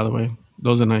platinums, by the way.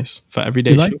 Those are nice. For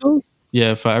everyday You like shoe. those?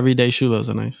 Yeah, for everyday shoe, those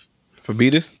are nice. For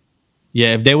beaters?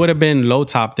 Yeah, if they would have been low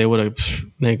top, they would have,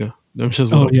 nigga. Them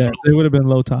shits Oh, would yeah. have. They would have been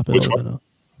low top. Which one?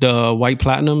 The white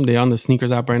platinum, they on the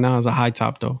sneakers app right now, is a high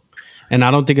top though. And I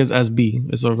don't think it's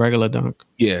SB. It's a regular Dunk.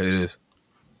 Yeah, it is.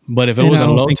 But if it was a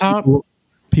low top,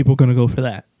 people going to go for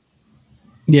that.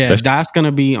 yeah, that's going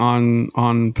to be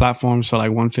on platforms for like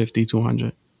 150,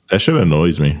 200. That shit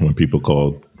annoys me when people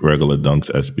call regular Dunks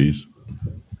SBs.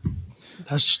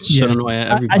 That should annoy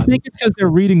everybody. I think it's because they're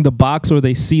reading the box or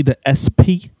they see the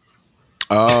SP.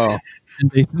 Oh. And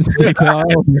they say, oh, they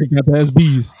got the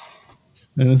SBs.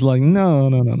 And it's like, no.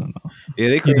 Yeah,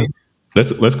 they can.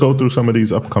 Let's go through some of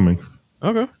these upcoming.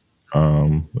 Okay.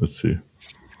 Let's see.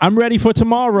 I'm ready for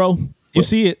tomorrow. You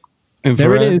see it. And There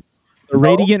for it is. The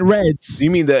Radiant Reds.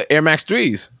 You mean the Air Max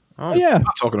 3s? Oh, yeah. I'm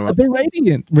talking about. The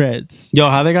Radiant Reds. Yo,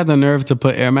 how they got the nerve to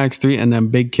put Air Max 3 and then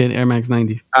Big Kid Air Max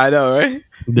 90? I know, right?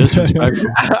 Disrespectful.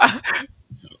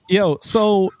 Yo,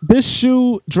 so this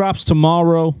shoe drops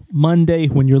tomorrow, Monday,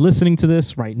 when you're listening to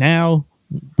this right now,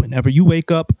 whenever you wake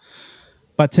up,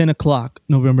 by 10 o'clock,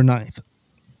 November 9th.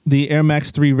 The Air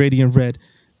Max 3 Radiant Red.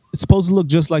 It's supposed to look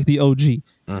just like the OG.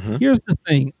 Mm-hmm. Here's the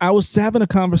thing. I was having a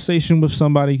conversation with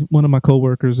somebody, one of my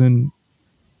coworkers, and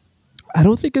I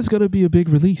don't think it's going to be a big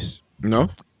release. No?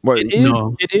 What? It is,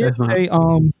 No, it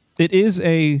is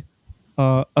a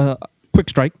quick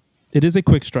strike. It is a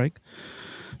quick strike.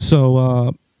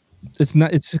 So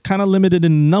it's kind of limited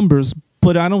in numbers,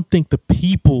 but I don't think the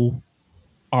people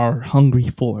are hungry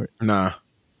for it. Nah.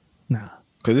 Nah.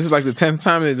 Because this is like the 10th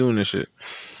time they're doing this shit.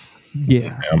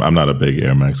 Yeah. I'm not a big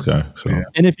Air Max guy. So. Yeah.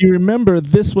 And if you remember,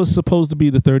 this was supposed to be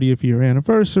the 30th year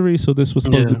anniversary. So this was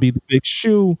supposed to be the big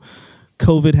shoe.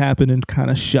 COVID happened and kind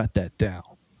of shut that down.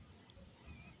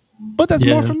 But that's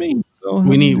more for me. So,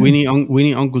 we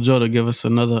need Uncle Joe to give us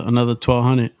another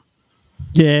 1,200.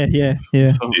 Yeah.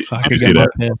 So I could get my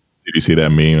pair. Did you see that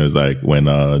meme? It was like when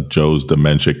Joe's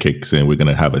dementia kicks in, we're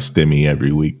gonna have a stimmy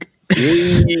every week.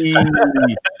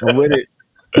 I'm with it.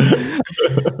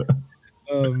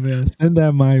 Oh man, send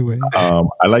that my way.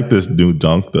 I like this new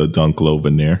Dunk, the Dunk Low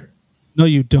Veneer. No,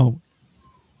 you don't.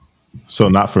 So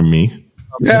not for me.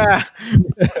 Yeah.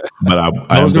 But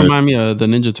I those remind me of the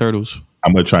Ninja Turtles.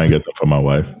 I'm gonna try and get them for my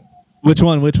wife. Which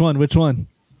one? What do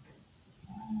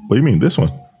you mean? This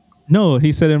one? No,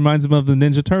 he said it reminds him of the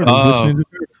Ninja Turtles. Which Ninja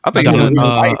Turtles? I think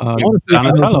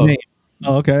Donatello.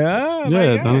 Oh, okay.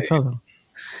 Donatello.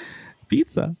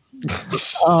 Pizza.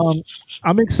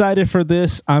 I'm excited for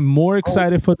this. I'm more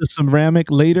excited for the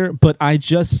ceramic later, but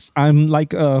I'm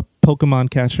like a Pokemon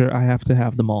catcher. I have to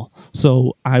have them all.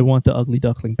 So I want the Ugly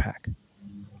Duckling pack.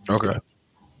 Okay.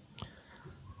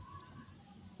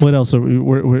 What else?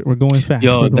 We're going fast.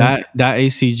 Yo, that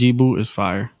ACG boot is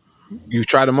fire. You've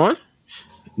tried them on?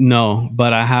 No,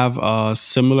 but I have a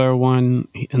similar one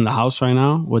in the house right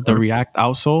now with the React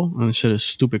outsole, and the shit is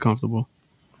stupid comfortable.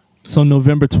 So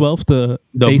November 12th, the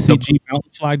ACG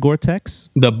Mountain Fly Gore-Tex.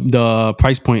 The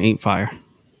price point ain't fire.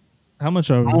 How much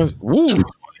are we?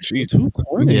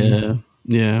 $220.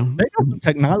 Yeah. They got some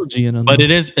technology in them. But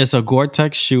it's a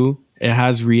Gore-Tex shoe. It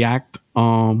has React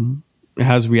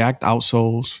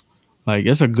outsoles. Like,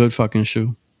 it's a good fucking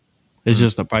shoe. It's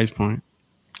just the price point.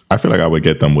 I feel like I would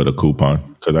get them with a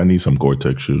coupon because I need some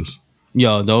Gore-Tex shoes.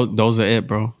 Yo, those are it,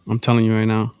 bro. I'm telling you right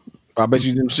now. I bet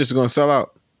you them shit's gonna sell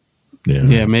out.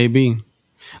 Yeah, maybe.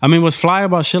 I mean, what's fly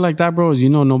about shit like that, bro, is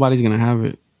nobody's gonna have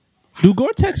it. Do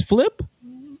Gore-Tex flip?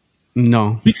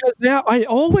 No, because I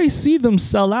always see them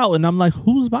sell out, and I'm like,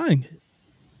 who's buying it?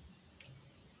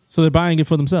 So they're buying it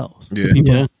for themselves.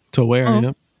 Yeah, to wear.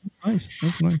 Yep.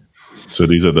 That's nice. So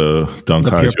these are the Dunk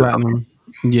High Pure Platinum.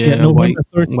 Yeah, November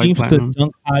 13th, the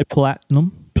Dunk High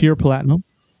Platinum, Pure Platinum.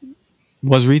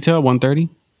 Was retail 130?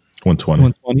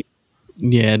 120.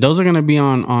 Yeah, those are gonna be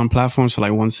on platforms for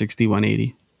like 160,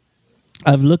 180.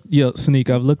 I've looked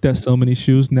at so many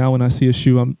shoes. Now when I see a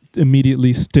shoe, I'm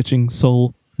immediately stitching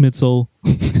midsole.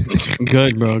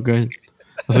 Good, bro. Good.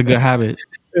 That's a good habit.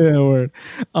 Yeah, word.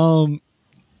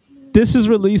 This is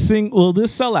releasing. Will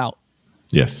this sell out?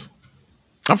 Yes.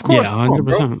 Of course. Yeah,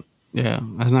 100%. Yeah,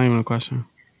 that's not even a question.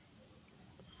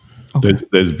 Okay.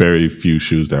 There's very few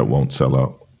shoes that won't sell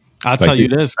out. I'll tell you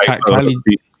this.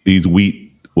 These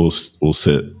wheat will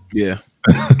sit. Yeah.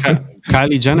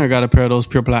 Kylie Jenner got a pair of those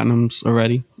Pure Platinums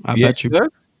already. I bet you.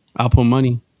 I'll put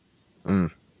money.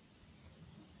 That's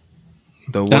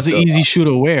an easy shoe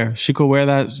to wear. She could wear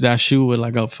that shoe with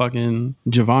like a fucking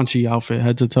Givenchy outfit,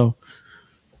 head to toe.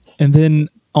 And then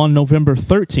on November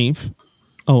 13th,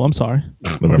 I'm sorry.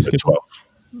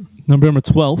 November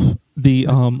 12th, the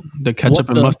ketchup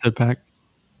and mustard pack.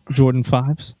 Jordan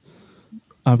 5s.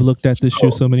 I've looked at this shoe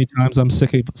so many times. I'm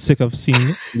sick of seeing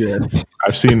it. Yes.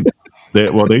 I've seen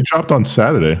they dropped on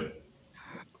Saturday.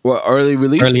 What, early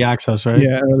release? Early access, right?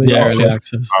 Yeah, early access.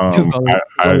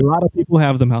 A lot of people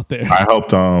have them out there. I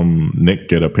helped Nick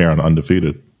get a pair on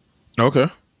Undefeated. Okay.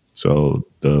 So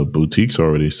the boutique's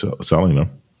already selling them.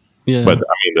 Yeah. But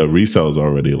I mean, the resale is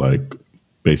already like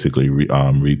basically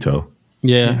retail.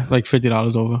 Yeah, like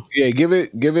 $50 over. Yeah, give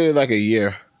it like a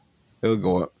year. It'll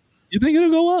go up. You think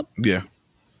it'll go up? Yeah.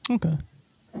 Okay.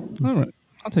 All right.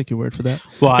 I'll take your word for that.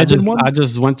 Well, I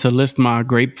just went to list my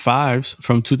Grape 5s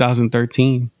from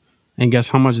 2013, and guess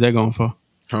how much they're going for?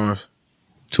 How much?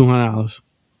 $200.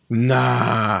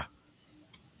 Nah.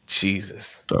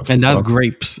 Jesus. And that's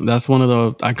grapes. That's one of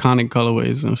the iconic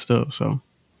colorways and stuff. So.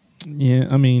 Yeah,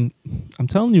 I mean, I'm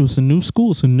telling you, it's a new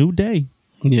school. It's a new day.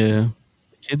 Yeah.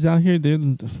 Kids out here,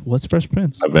 what's Fresh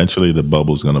Prince? Eventually, the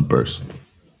bubble's gonna burst.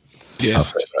 Yeah.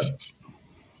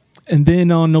 And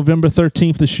then on November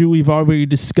 13th, the shoe we've already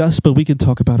discussed, but we can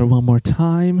talk about it one more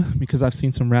time because I've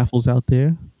seen some raffles out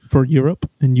there for Europe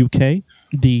and UK.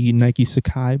 The Nike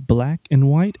Sacai black and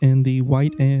white and the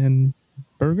white and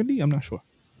burgundy. I'm not sure.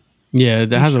 Yeah,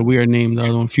 that has a weird name. The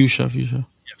other one, fuchsia. Yeah,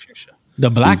 fuchsia.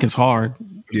 The black is hard.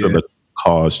 So the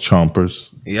Cause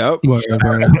Chompers. Yep.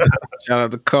 Shout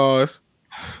out to Cause.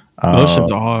 Those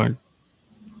shits are hard.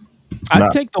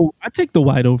 I'd take the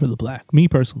white over the black, me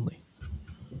personally.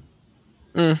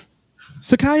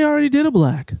 Sacai already did a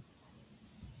black.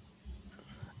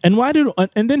 And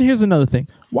and then here's another thing.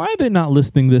 Why are they not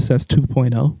listing this as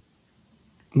 2.0?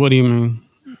 What do you mean?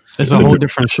 It's a whole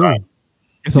different shoe.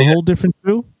 It's a whole different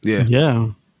shoe. Yeah.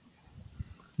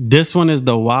 This one is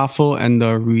the Waffle and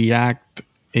the React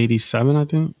 87, I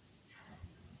think.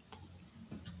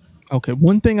 Okay,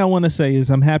 one thing I want to say is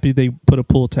I'm happy they put a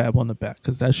pull tab on the back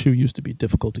because that shoe used to be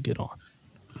difficult to get on.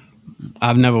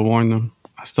 I've never worn them.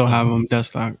 I still have them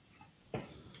deadstock.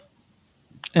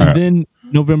 And then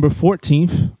November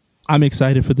 14th, I'm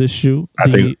excited for this shoe.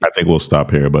 I think we'll stop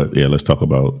here, but yeah, let's talk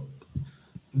about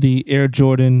the Air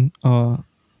Jordan Co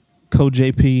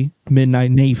JP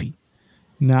Midnight Navy.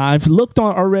 Now I've looked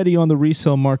already on the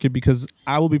resale market because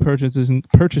I will be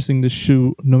purchasing this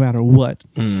shoe no matter what.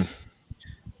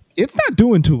 It's not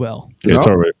doing too well.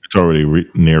 It's already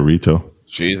near retail.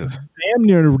 Jesus, damn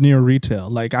near retail.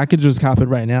 Like I could just cop it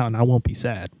right now and I won't be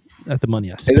sad at the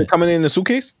money I spent. Is it coming in the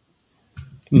suitcase?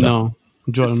 No,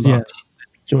 Jordan box. Yeah,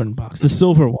 Jordan box, the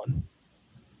silver one.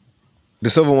 The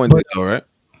silver one did though, right?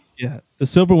 Yeah, the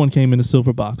silver one came in the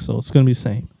silver box, so it's gonna be the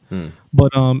same.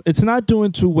 But it's not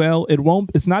doing too well.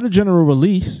 It's not a general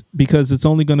release because it's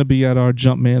only going to be at our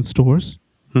Jumpman stores.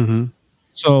 Mm-hmm.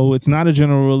 So it's not a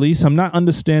general release. I'm not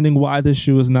understanding why this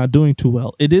shoe is not doing too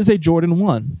well. It is a Jordan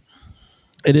 1.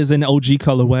 It is an OG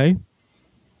colorway.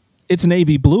 It's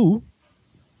navy blue.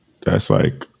 That's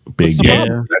like big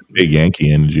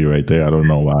Yankee energy right there. I don't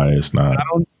know why it's not.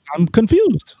 I'm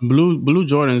confused. Blue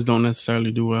Jordans don't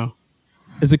necessarily do well.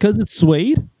 Is it because it's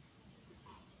suede?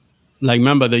 Like,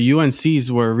 remember, the UNCs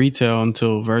were retail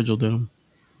until Virgil did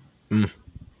them.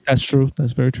 That's true.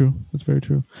 That's very true.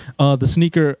 The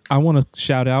sneaker I want to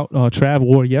shout out, Trav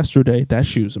wore yesterday. That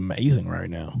shoe's amazing right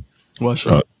now. What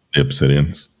shoe? The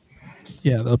Obsidians.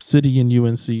 Yeah, the Obsidian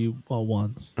UNC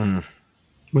ones.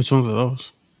 Which ones are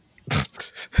those?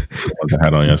 The ones I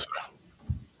had on yesterday.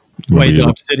 Wait,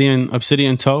 the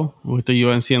Obsidian toe with the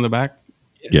UNC in the back?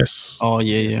 Yes. Oh,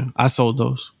 yeah. I sold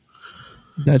those.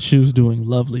 That shoe's doing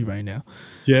lovely right now.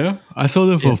 Yeah, I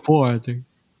sold it for 4, I think.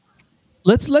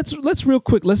 Let's real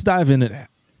quick. Let's dive into that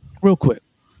real quick.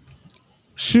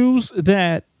 Shoes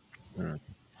that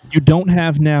you don't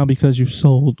have now because you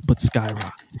sold, but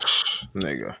skyrocket.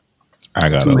 Nigga, I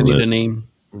got too many to name.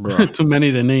 Too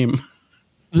many to name.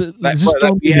 Like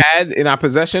we had in our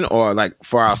possession, or like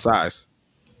for our size.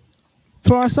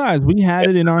 For our size, we had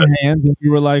it in our hands, and we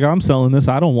were like, "I'm selling this.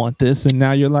 I don't want this." And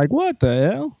now you're like, "What the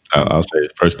hell?" I'll say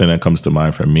first thing that comes to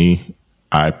mind for me.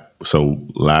 So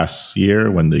last year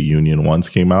when the Union ones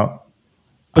came out,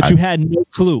 but you had no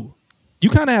clue. You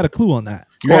kind of had a clue on that.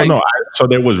 Well, no. So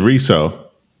there was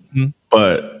resale,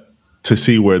 but to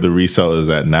see where the resale is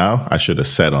at now, I should have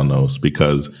set on those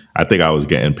because I think I was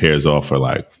getting pairs off for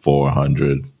like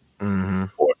 400,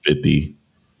 450.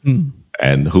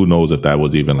 And who knows if that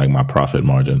was even like my profit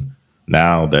margin.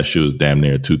 Now that shoe is damn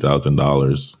near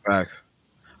 $2,000. Facts.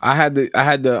 I had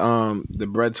the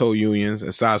bread toe Unions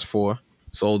at size 4.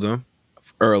 Sold them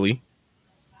early.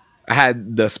 I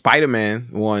had the Spider-Man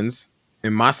ones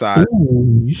in my size.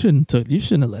 Ooh, you shouldn't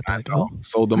have let that go.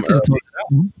 Sold them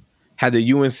early. Had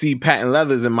the UNC patent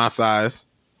leathers in my size.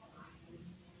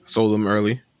 Sold them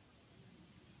early.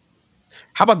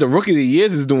 How about the Rookie of the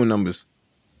Years is doing numbers?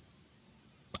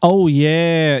 Oh,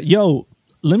 yeah. Yo,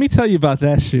 let me tell you about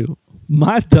that shoe.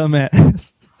 My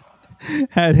dumbass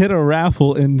had hit a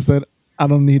raffle and said, I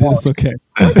don't need it. It's okay.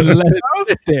 Let it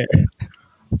sit there.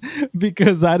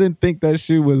 Because I didn't think that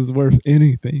shoe was worth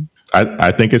anything.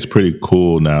 I think it's pretty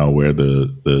cool now where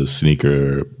the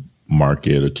sneaker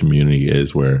market or community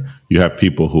is, where you have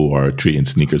people who are treating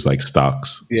sneakers like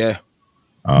stocks. Yeah.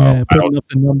 Putting up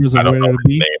the numbers of where it'll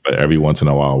be. Name, but every once in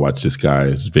a while, I watch this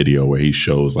guy's video where he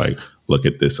shows like, look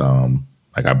at this.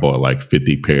 Like I bought like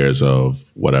 50 pairs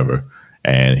of whatever,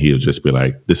 and he'll just be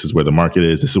like, "This is where the market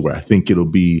is. This is where I think it'll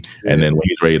be." Yeah. And then when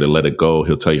he's ready to let it go,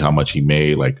 he'll tell you how much he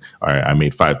made. Like, all right, I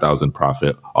made 5,000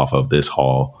 profit off of this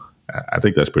haul. I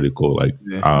think that's pretty cool. Like,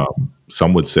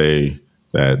 some would say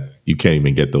that you can't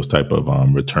even get those type of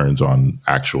returns on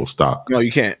actual stock. No,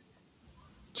 you can't.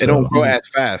 It don't grow as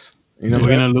fast. You know, we're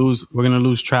gonna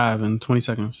lose Trav in 20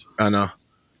 seconds. I know.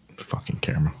 Fucking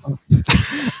camera.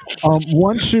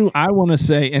 One shoe I want to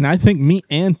say, and I think me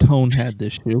and Tone had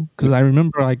this shoe because I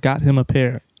remember I got him a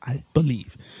pair. I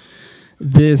believe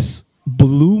this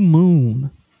Blue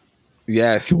Moon.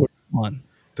 Yes. Jordan 1.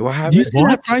 Do I have Do you it? see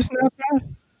that price now,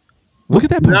 Trav? Look at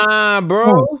that. Nah,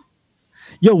 bro. Oh.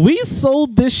 Yo, we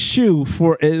sold this shoe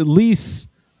for at least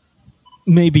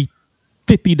maybe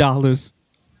 $50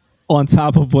 on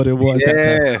top of what it was.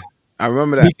 Yeah, I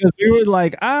remember that. Because we were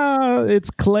like,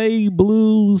 it's clay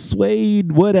blue,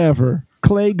 suede, whatever.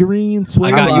 Clay green,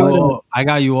 suede. I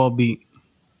got you all beat.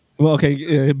 Well, okay,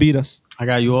 it beat us. I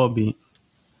got you all beat.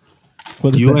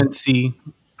 What is UNC,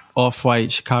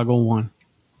 Off-White, Chicago 1.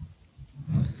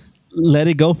 Let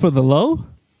it go for the low?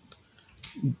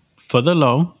 For the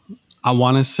low, I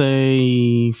want to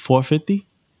say 450.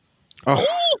 Oh.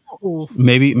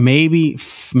 Maybe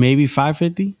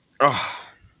 550.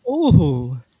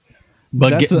 Ooh.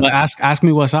 But ask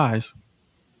me what size.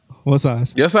 What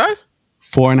size? Your size?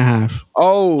 4.5.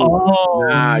 Oh,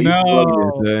 nah, you no.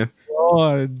 bugging, man.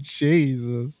 Oh,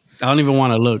 Jesus. I don't even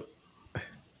want to look.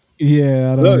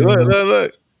 Yeah, I don't know.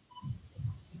 Look.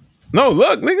 No,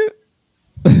 look, nigga.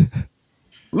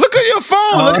 Look at your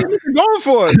phone. Look at what you're going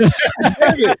for.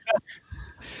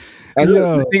 And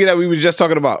look, the nigga that we were just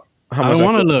talking about. I don't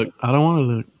want to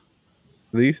look.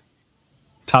 These?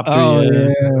 Top 3.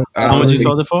 Yeah. How much you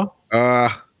sold it for? I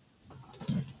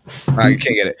can't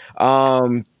get it.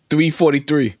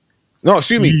 343. No,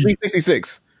 excuse me,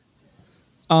 366.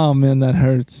 Oh man, that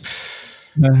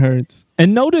hurts. That hurts.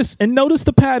 And notice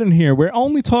the pattern here. We're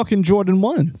only talking Jordan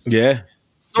 1s. Yeah.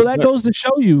 So that goes to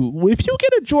show you, if you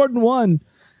get a Jordan 1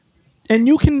 and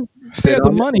you can spare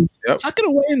the money, tuck it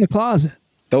away in the closet.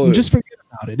 Just forget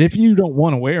about it. If you don't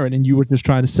want to wear it and you were just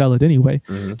trying to sell it anyway.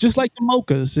 Just like the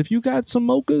mochas. If you got some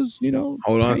mochas,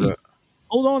 hold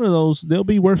on to those. They'll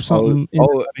be worth something.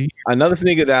 Another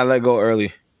sneaker that I let go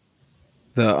early.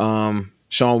 The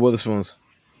Sean Witherspoons.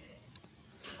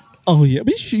 Oh yeah,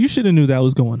 but you should have knew that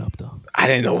was going up though. I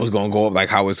didn't know it was going to go up like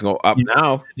how it's going up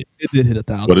now. It did hit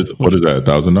 1,000. What is that?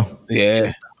 1,000 now?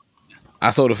 Yeah, I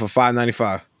sold it for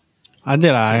 $5.95. I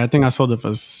did. I think I sold it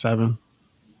for $7.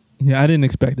 Yeah, I didn't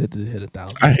expect it to hit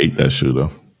 1,000. I hate that shoe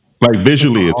though. Like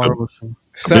visually,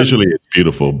 it's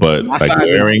beautiful, but like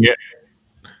wearing it.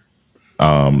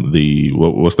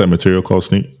 What's that material called,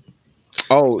 Sneak?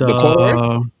 Oh, the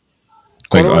corduroy.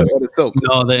 Corduroy or the silk?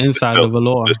 No, the inside, the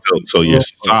velour. The silk. So your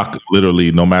sock,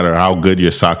 literally, no matter how good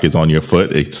your sock is on your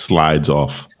foot, it slides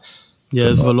off. Yeah,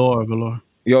 it's velour.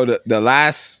 Yo, the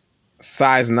last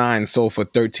size 9 sold for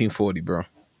 $13.40, bro.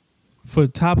 For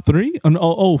top 3? For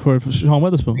Sean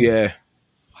Witherspoon. Yeah.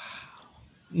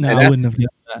 No, I wouldn't have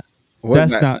guessed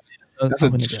that. That's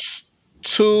a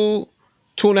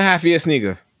 2.5 year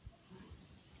sneaker.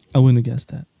 I wouldn't have guessed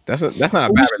that. That's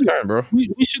not a bad return, bro. We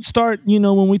should start,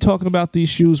 when we're talking about these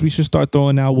shoes, we should start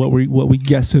throwing out what we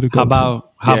guess it to go.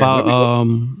 How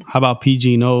about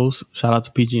PG Nose? Shout out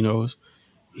to PG Nose.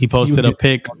 He posted a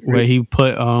pic where he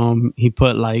put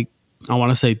like, I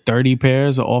want to say 30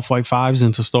 pairs of Off-White 5s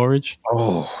into storage.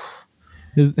 Oh,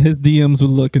 his DMs were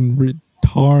looking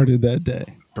retarded that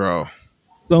day, bro.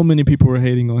 So many people were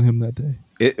hating on him that day.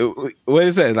 What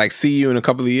is that? Like, see you in a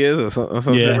couple of years or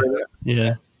something? Yeah, like that?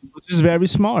 Yeah. Which is very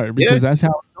smart because that's how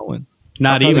it's going.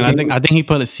 Not even. I think he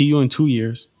put a see you in 2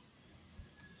 years.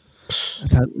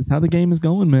 That's how the game is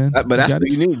going, man. But that's what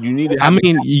you need. You need.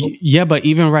 But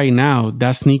even right now,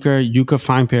 that sneaker you could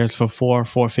find pairs for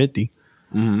 $450.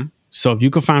 Mm-hmm. So if you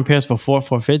could find pairs for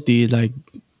 $450, like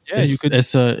you could.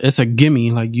 It's a gimme.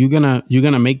 Like you're gonna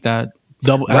make that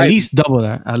double, right. At least double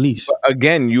that. At least. But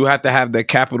again, you have to have the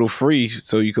capital free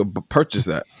so you could purchase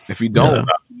that. If you don't,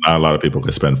 not a lot of people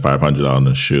could spend $500 on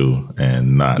a shoe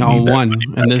and not on one.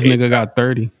 And this nigga got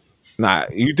 30. Nah,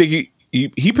 you think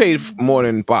he paid more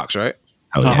than Box, right?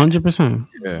 100%.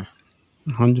 Yeah,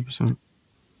 100%.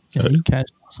 Yeah, he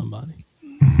cashed out somebody.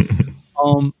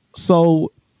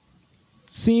 So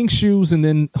seeing shoes and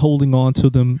then holding on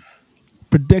to them,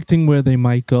 predicting where they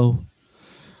might go.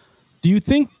 Do you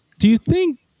think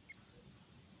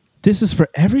this is for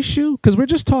every shoe? Because we're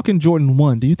just talking Jordan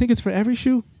 1. Do you think it's for every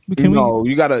shoe?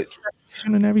 You gotta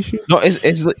in every shoe. No,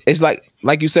 it's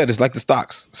like you said, it's like the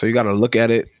stocks. So you gotta look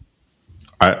at it.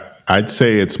 I'd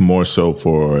say it's more so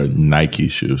for Nike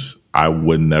shoes. I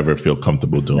would never feel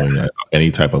comfortable doing that.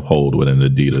 Any type of hold with an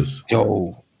Adidas.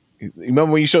 Yo, you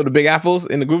remember when you showed the big apples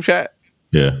in the group chat?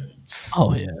 Yeah.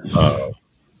 Oh yeah.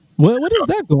 What is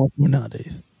that going for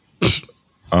nowadays?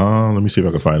 Let me see if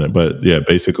I can find it. But yeah,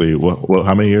 basically, what?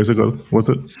 How many years ago was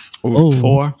it?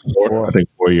 Four. I think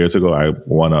 4 years ago, I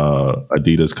won a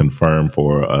Adidas Confirm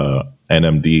for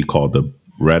NMD called the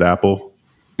Red Apple.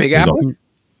 Big Apple.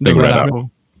 The Red Apple.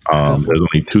 There's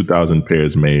only 2,000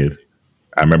 pairs made.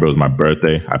 I remember it was my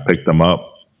birthday. I picked them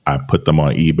up. I put them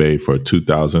on eBay for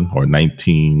 2,000 or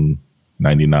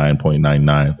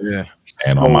 1999.99. Yeah.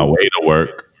 And on my way to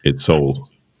work, it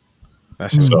sold.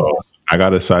 So I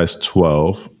got a size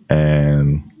 12,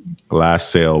 and last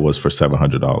sale was for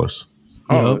 $700.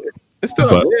 Oh, it's still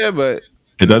up there, but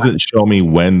it doesn't show me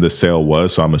when the sale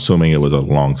was, so I'm assuming it was a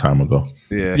long time ago.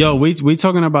 Yeah. Yo, we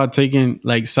talking about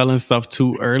selling stuff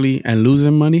too early and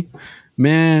losing money.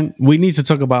 Man, we need to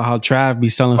talk about how Trav be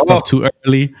selling stuff too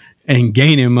early and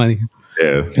gaining money.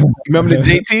 Yeah. Remember the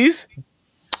JTs?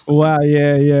 Wow,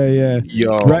 yeah.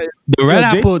 Yo. Right. The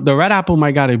red apple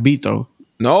might got it beat though.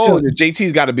 No, the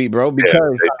JT's got to beat, bro,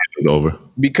 because over.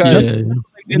 Because didn't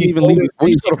even we leave.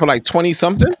 sold it for like 20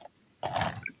 something,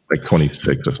 like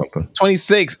 26 or something.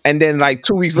 26, and then like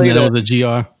 2 weeks And later, then it was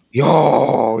a GR.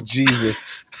 yo,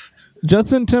 Jesus,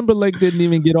 Justin Timberlake didn't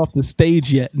even get off the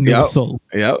stage yet. And it was sold.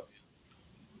 Yep.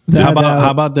 How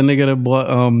about the nigga that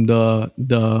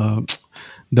bought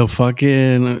the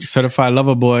fucking certified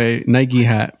lover boy Nike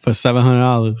hat for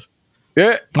 $700?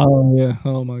 Yeah. Oh yeah.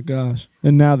 Oh my gosh.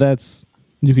 And now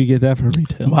you could get that for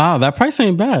retail. Wow, that price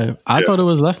ain't bad. I thought it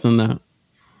was less than that.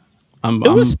 I'm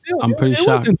pretty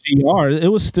shocked. It wasn't GR. It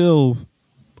was still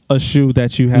a shoe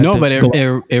that you had. No, but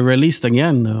it released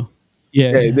again though.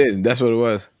 Yeah, it did. That's what it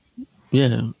was.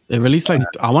 Yeah, it released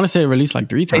I want to say it released like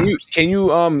 3 times. Can you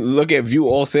look at view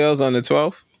all sales on the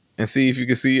 12th and see if you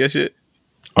can see your shit?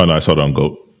 Oh no, I saw it on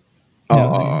GOAT.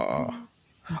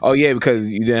 Oh yeah, because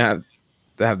you didn't have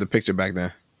to have the picture back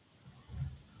then.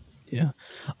 Yeah.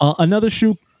 Another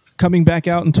shoe coming back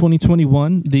out in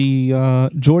 2021, the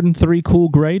Jordan 3 Cool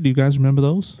Gray. Do you guys remember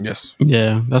those? Yes.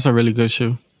 Yeah, that's a really good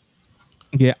shoe.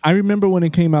 Yeah, I remember when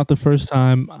it came out the first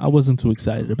time. I wasn't too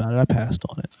excited about it. I passed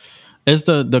on it. It's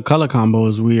the color combo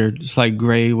is weird. It's like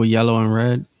gray with yellow and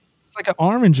red. It's like an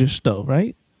orangish though,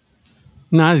 right?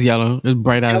 No, it's yellow. It's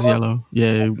bright as yellow.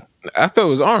 Yeah. I thought it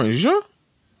was orange. You sure?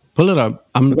 Pull it up.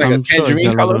 I'm like a sure it's tangerine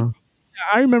yellow. color? Though.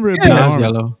 I remember it Yeah, being that's orange.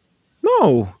 yellow.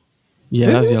 No.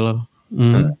 Yeah, that's yellow.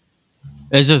 Mhm.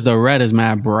 It's just the red is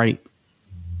mad bright.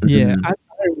 Yeah, I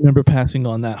remember passing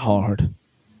on that hard.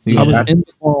 Yeah. I was in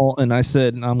the mall and I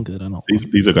said, "I'm good. I don't."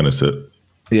 These are gonna sit.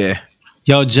 Yeah.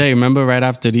 Yo, Jay, remember right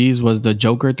after these was the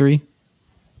Joker 3?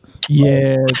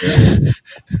 Yeah, that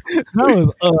was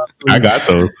ugly. I got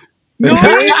those. No,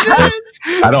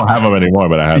 I don't have them anymore,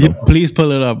 but I have them. Please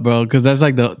pull it up, bro, because that's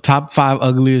like the top 5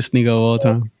 ugliest sneaker of all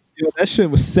time. Yo, that shit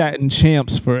was satin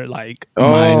champs for like.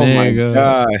 Oh my nigga.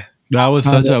 god. That was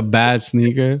such a bad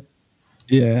sneaker.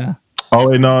 Yeah. Oh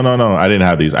wait, no. I didn't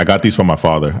have these. I got these from my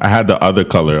father. I had the other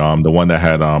color, the one that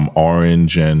had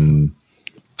orange and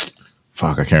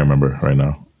fuck, I can't remember right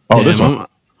now. Oh, Yeah, this one.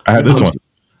 I had this one.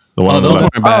 The one. Oh, on the those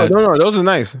left. weren't bad. No, those are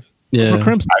nice. Yeah. For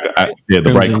Crimson. Yeah,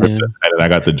 the bright Crimson, crimson. And then I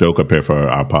got the Joker pair for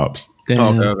our pops.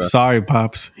 Damn. Okay. Sorry,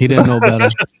 Pops. He didn't know better.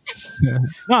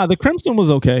 Nah, the Crimson was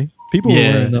okay. People were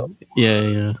wearing those.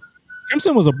 Yeah.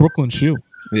 Crimson was a Brooklyn shoe.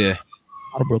 Yeah.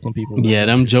 A lot of Brooklyn people. Yeah,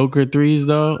 them Joker 3s,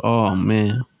 though. Oh,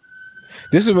 man.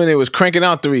 This is when it was cranking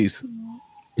out threes.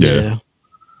 Yeah.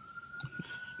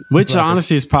 Which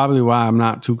honestly is probably why I'm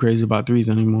not too crazy about 3s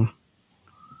anymore.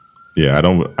 Yeah, I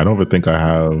don't even think I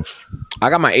have. I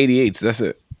got my 88s. That's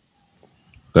it.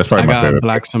 That's I probably my got favorite.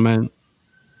 black cement.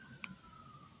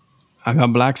 I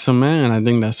got black cement, and I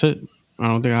think that's it. I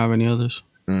don't think I have any others.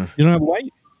 You don't have white?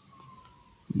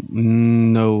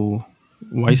 No.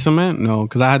 White cement? No,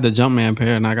 because I had the Jumpman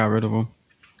pair, and I got rid of them.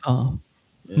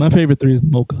 My favorite 3 is the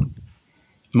Mocha.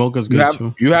 Mocha's good,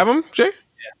 too. You have them, Jay?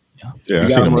 Yeah, I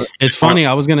got seen them. them. It's funny.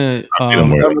 I was gonna. I seen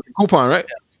them wear. With the coupon, right?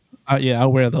 Yeah, I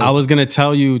wear those. I was gonna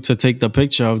tell you to take the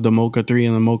picture of the Mocha 3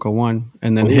 and the Mocha 1,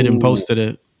 and then hidden posted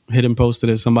it.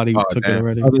 Somebody took damn. it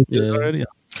already. Oh, they did Yeah. already?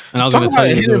 And I was Talk gonna about tell a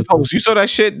you to do hidden it. post. You saw that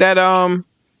shit that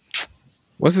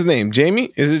what's his name?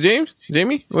 Jamie? Is it James?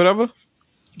 Jamie? Whatever.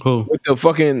 Cool. With the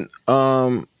fucking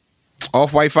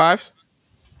off-white 5s.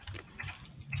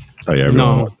 Oh yeah, everyone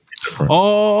No. was different.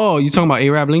 Oh, you talking about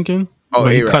Arab Lincoln? Oh,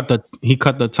 Where A-Rap. he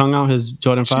cut the tongue out his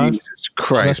Jordan 5. Jesus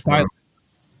Christ, bro.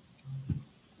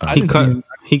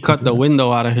 He cut the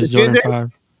window out of his Did Jordan they?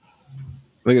 5.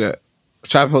 Look at that.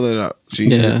 Try pulling it up.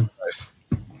 Jesus Yeah. Christ.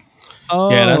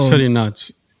 Yeah, that's pretty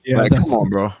nuts. Yeah, Like, that's- come on,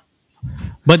 bro.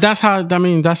 But that's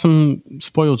that's some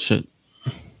spoiled shit.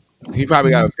 He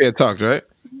probably got a pair of talks, right?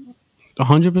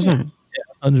 100%.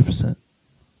 100%.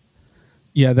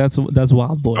 Yeah, that's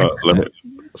wild boy.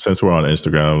 Since we're on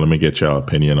Instagram, let me get your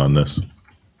opinion on this.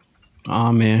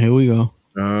 Oh man, here we go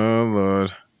Oh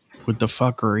Lord. with the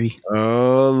fuckery.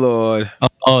 Oh Lord.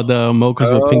 Oh, the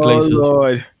mochas with pink laces.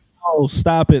 Lord. Oh,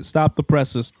 stop it. Stop the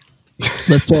presses.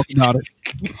 Let's talk about it.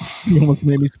 You almost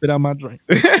made me spit out my drink.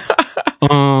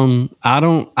 I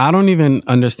don't even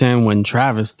understand when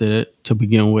Travis did it to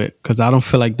begin with, because I don't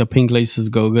feel like the pink laces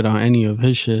go good on any of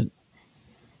his shit.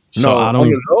 So No, I don't.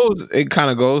 under those, it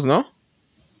kind of goes, no?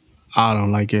 I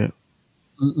don't like it.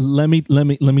 Let me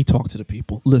talk to the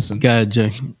people. Listen, Go ahead,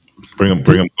 Jay. Bring them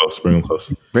close. Bring them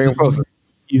close. Bring them closer.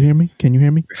 you hear me? Can you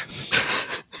hear me?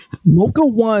 Mocha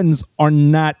ones are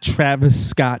not Travis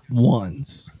Scott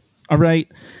ones. All right.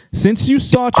 Since you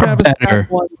saw Travis better.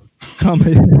 Scott ones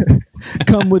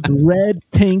come with red,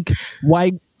 pink,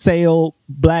 white sail,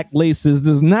 black laces,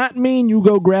 does not mean you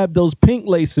go grab those pink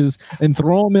laces and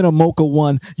throw them in a Mocha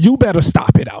one. You better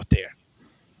stop it out there.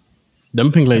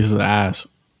 Them pink laces are ass.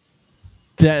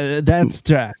 That's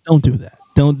trash. Don't do that.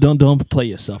 Don't play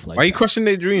yourself like Why that. you crushing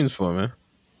their dreams for, man?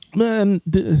 Man,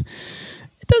 it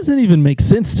doesn't even make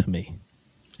sense to me.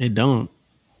 It don't.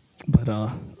 But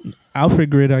I'll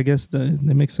figure it. I guess they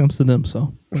make sense to them.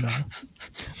 So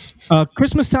whatever.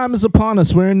 Christmas time is upon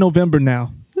us. We're in November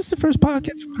now. This is the first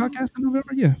podcast in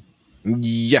November. Yeah.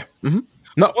 Yeah. Mm-hmm.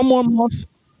 No, One more month,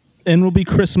 and it'll be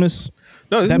Christmas.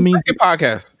 no. This That is the means- second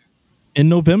podcast. In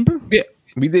November? Yeah,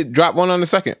 we did drop one on the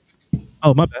second.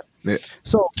 Oh, my bad. Yeah.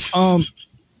 So, I'm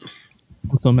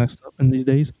so messed up in these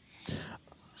days.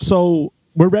 So,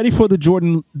 we're ready for the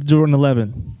Jordan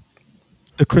 11,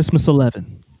 the Christmas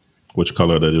 11. Which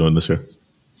color are they doing this year?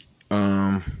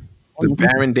 The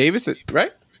Baron Davis,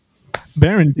 right?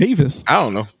 Baron Davis. I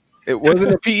don't know. It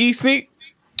wasn't a PE sneak.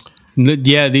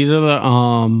 Yeah, these are the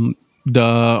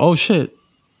oh shit.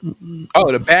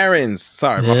 Oh, the Barons.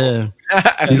 Sorry, my fault.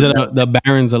 Yeah. These are the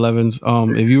Barons 11s.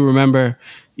 If you remember,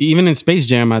 even in Space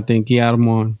Jam, I think he had them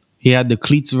on. He had the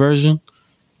cleats version,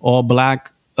 all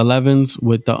black 11s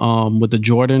with the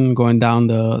Jordan going down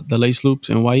the lace loops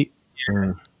in white.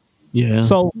 Yeah.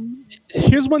 So,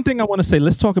 here's one thing I want to say.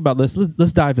 Let's talk about this.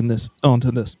 Let's dive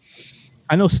onto this.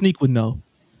 I know Sneak would know.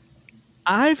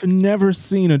 I've never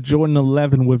seen a Jordan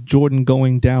 11 with Jordan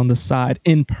going down the side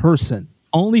in person,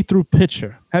 only through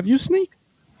picture. Have you, Sneak?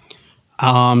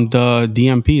 The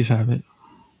DMPs have it.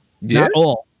 Yeah. Not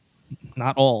all.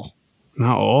 Not all.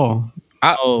 Not all.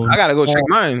 I gotta go check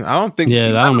mine. I don't think.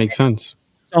 Yeah, that don't make sense.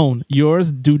 Tone,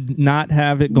 yours do not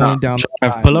have it going down the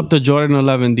side. Pull up the Jordan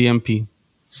 11 DMP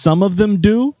Some of them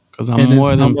do. because I'm And then more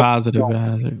some than of them positive don't. it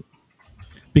has it.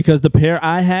 Because the pair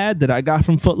I had that I got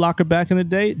from Foot Locker back in the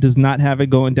day does not have it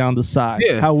going down the side.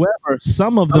 Yeah. However,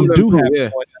 some of them do have yeah.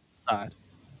 it going down the side.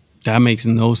 That makes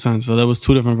no sense. So there was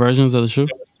two different versions of the shoe.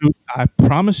 I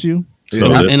promise you. So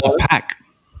Yeah. this- In a pack.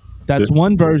 That's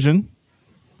one version.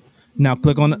 Now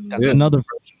click on it. That's Yeah. another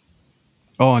version.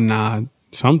 Oh nah,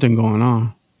 something going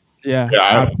on. Yeah.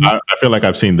 yeah, I feel like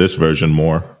I've seen this version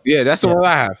more. Yeah, that's the one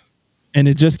I have. And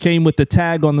it just came with the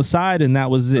tag on the side, and that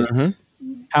was it.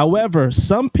 However,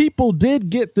 some people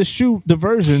did get the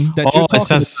version that you're Oh, talking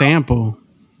it's a about. sample.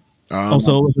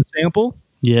 Also, it was a sample.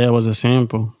 Yeah, it was a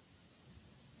sample.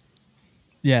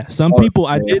 Yeah, some people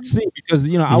I did see because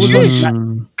I was Sheesh.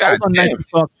 on God Nike damn.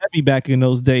 Talk Heavy back in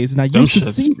those days, and I Them used to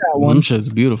shits, see that them one, shit's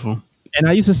beautiful. and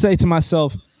I used to say to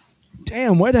myself,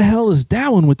 "Damn, where the hell is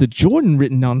that one with the Jordan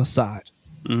written on the side?"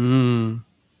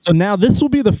 So now this will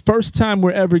be the first time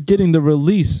we're ever getting the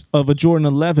release of a Jordan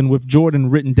 11 with Jordan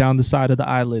written down the side of the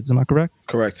eyelids. Am I correct?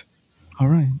 Correct. All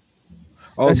right,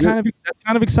 Oh, that's kind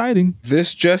of exciting.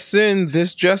 this just in.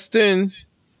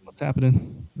 What's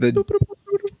happening?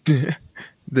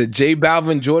 The J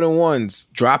Balvin Jordan 1s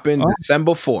dropping Oh.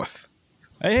 December 4th.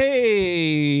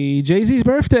 Hey, Jay-Z's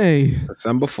birthday.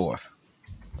 December 4th.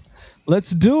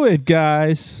 Let's do it,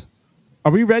 guys.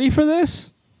 Are we ready for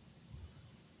this?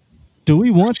 Do we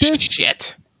want this?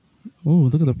 Shit. Ooh,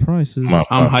 look at the prices.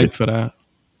 I'm hyped for that.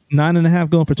 9.5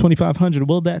 going for 2,500.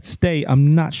 Will that stay?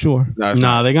 I'm not sure. No, it's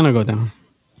Nah, not. they're gonna go down.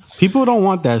 People don't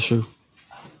want that shoe.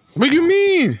 What do you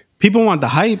mean? People want the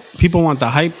hype. People want the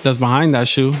hype that's behind that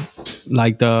shoe,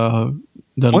 like the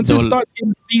Once it starts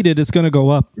getting seated, it's gonna go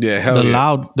up. Yeah, hell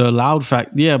yeah. the loud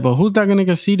fact. Yeah, but who's that gonna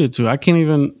get seated to? I can't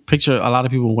even picture a lot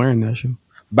of people wearing that shoe.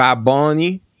 By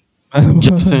Bonnie.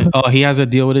 Justin, he has a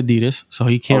deal with Adidas, so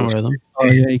he can't wear them. Oh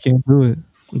yeah, you can't do it.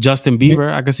 Justin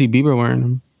Bieber, I can see Bieber wearing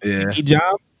them. Yeah. Nicky Jam,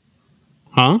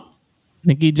 Huh?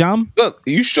 Nicky Jam. Look,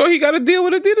 you sure he got a deal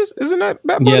with Adidas? Isn't that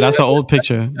Bad Bunny? Yeah, that's an old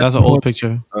picture. That's an old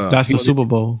picture. That's the Super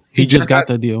Bowl. He just got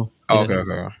the deal. Oh, Yeah.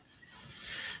 okay.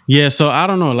 Yeah, so I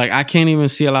don't know. Like I can't even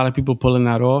see a lot of people pulling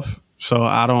that off. So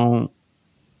I don't.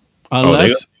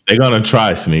 Unless they're gonna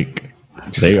try, Sneak.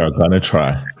 They are gonna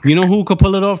try. you know who could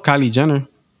pull it off, Kylie Jenner.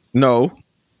 No.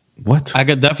 What? I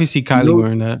could definitely see Kylie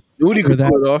wearing that. Nudie could that.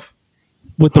 pull it off.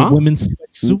 With the Huh? women's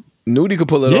sweatsuit. Nudie could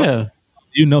pull it off. Yeah,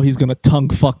 You know he's gonna tongue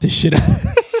fuck this shit out.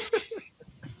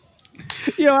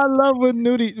 Yo, I love when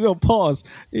Nudie. Yo, pause.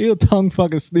 He'll tongue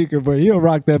fuck a sneaker, but he'll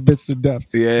rock that bitch to death.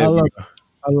 Yeah, I love it.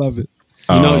 I love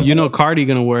it. you know, Cardi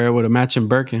gonna wear it with a matching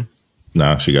Birkin.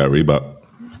 Nah, she got Reebok.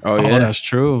 Oh, Oh, yeah. that's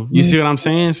true. You see what I'm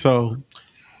saying? So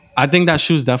I think that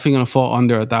shoe's definitely gonna fall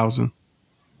under 1,000.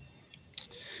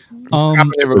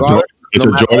 Regardless, It's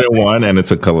no a matter- Jordan 1 and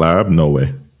it's a collab. No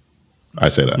way. I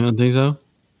say that. You don't think so?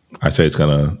 I say it's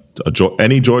gonna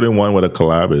any Jordan 1 with a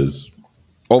collab is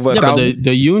over Yeah, but 1,000.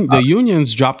 the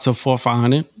unions dropped to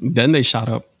 400-500. Then they shot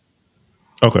up.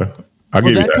 okay. I'll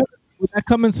give you that. Would that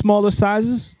come in smaller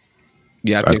sizes?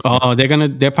 Yeah, I think. Oh, they're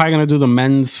probably gonna do the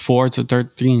men's 4 to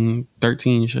 13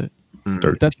 shit.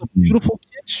 That's a beautiful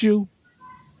kid shoe.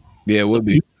 Yeah, it would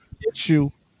be. Kid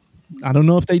shoe. I don't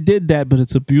know if they did that, but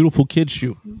it's a beautiful kid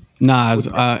shoe. Nah,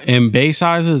 in base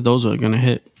sizes, those are gonna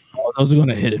hit. Oh, those are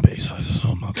gonna hit in base sizes.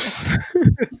 Oh my god.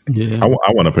 Yeah,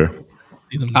 I want a pair.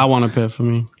 I want a pair for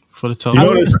me for the toe. You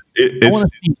know,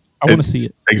 I want to see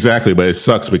it. Exactly, but it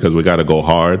sucks because we got to go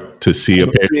hard to see a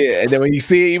pair. Yeah, and then when you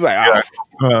see it, you're like,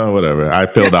 whatever. I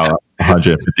filled out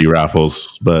 150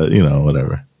 raffles, but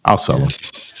whatever. I'll sell them.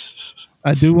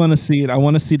 I do want to see it. I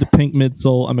want to see the pink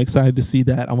midsole. I'm excited to see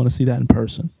that. I want to see that in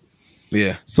person.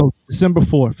 Yeah. So December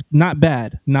 4th, not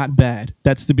bad.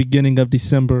 That's the beginning of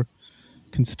December.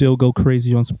 Can still go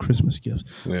crazy on some Christmas gifts.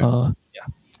 Yeah.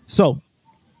 So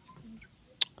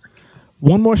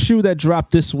one more shoe that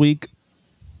dropped this week.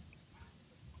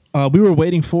 We were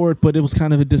waiting for it, but it was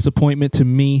kind of a disappointment to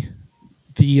me.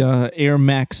 The Air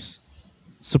Max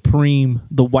Supreme,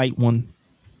 the white one,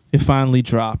 it finally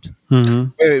dropped.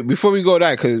 Mm-hmm. Wait, before we go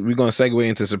that, because we're gonna segue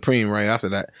into Supreme right after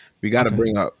that. We gotta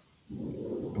bring up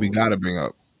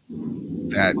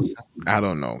that, I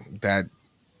don't know, that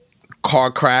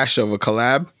car crash of a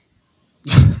collab.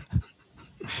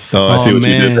 I see what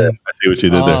you did there.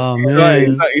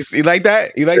 Man. You like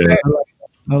that? You like that?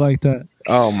 I like that.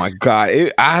 Oh my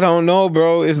god! I don't know,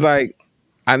 bro. It's like,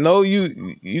 I know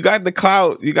you got the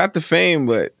clout, you got the fame,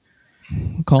 but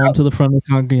call him to the front of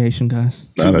the congregation, guys.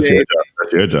 That's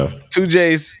your job.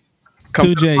 2Js.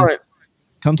 Come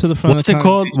to the front. What's it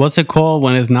called? What's it called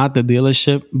when it's not the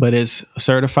dealership, but it's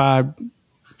certified?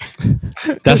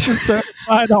 That's a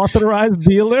certified authorized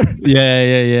dealer.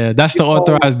 Yeah. That's the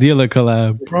authorized dealer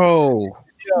collab, bro.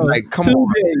 Like, come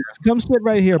on, come sit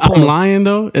right here. I'm lying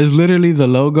though. It's literally the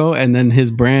logo and then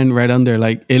his brand right under.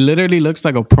 Like, it literally looks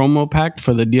like a promo pack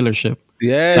for the dealership.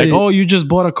 Yeah. Like, oh, you just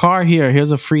bought a car here.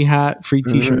 Here's a free hat, free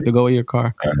T-shirt to go with your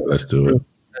car. All right, let's do it.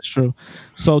 That's true.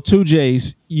 So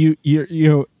 2Js,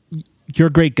 you're a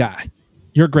great guy.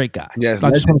 You're a great guy. Yes,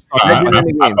 I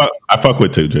fuck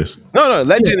with 2Js. No,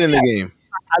 legend in the game.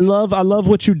 I love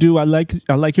what you do. I like your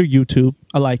YouTube.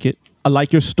 I like it. I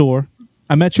like your store.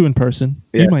 I met you in person.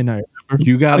 Yeah. You might not remember.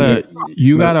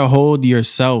 You gotta hold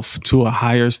yourself to a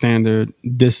higher standard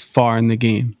this far in the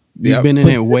game. You've been in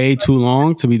it way too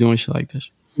long to be doing shit like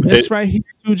this. This right here,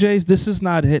 2Js, this is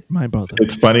not it, my brother.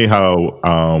 It's funny how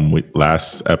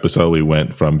last episode we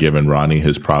went from giving Ronnie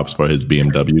his props for his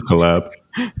BMW collab,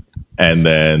 and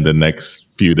then the next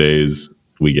few days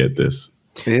we get this.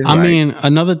 I mean,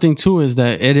 another thing too is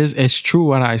that it's true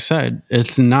what I said.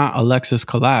 It's not a Lexus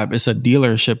collab. It's a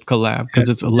dealership collab because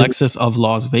it's a Lexus of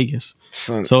Las Vegas.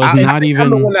 So it's not even. I'm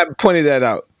the one that pointed that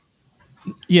out.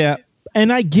 Yeah,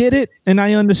 and I get it and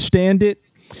I understand it,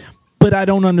 but I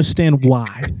don't understand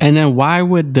why. And then why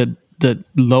would the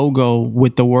logo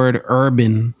with the word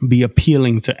urban be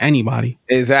appealing to anybody?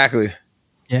 Exactly.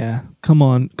 Yeah, come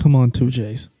on,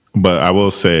 2Js. But I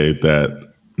will say that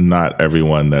not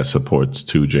everyone that supports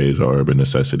 2Js or Urban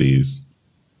Necessities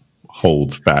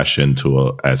holds fashion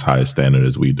to as high a standard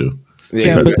as we do.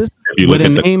 Yeah, but if you look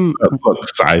at the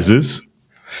sizes,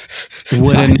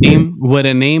 with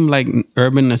a name like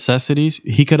Urban Necessities,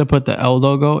 he could have put the L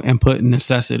logo and put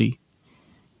necessity.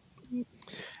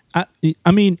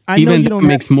 I mean, I even know you don't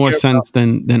makes more sense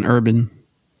than urban.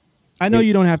 I know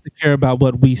you don't have to care about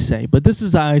what we say, but this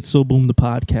is I So Boom the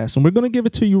podcast, and we're gonna give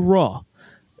it to you raw.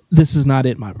 This is not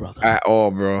it, my brother. At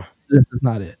all, bro. This is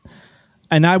not it.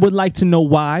 And I would like to know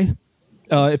why.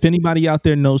 If anybody out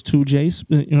there knows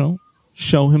 2Js,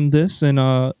 show him this and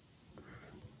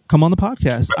come on the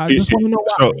podcast. I just want to know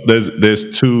why. So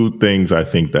there's two things I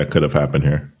think that could have happened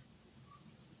here.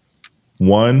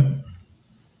 One,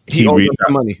 he owed them the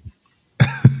money.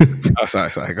 Oh,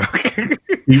 sorry. Go.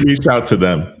 He reached out to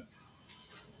them.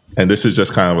 And this is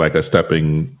just kind of like a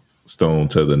stepping stone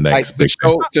to the next. Like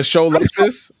to show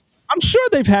Lexus? I'm sure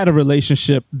they've had a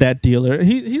relationship, that dealer.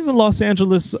 He's a Las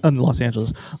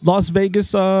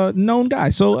Vegas known guy.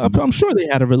 So I'm sure they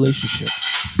had a relationship.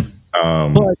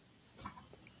 But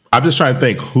I'm just trying to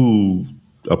think who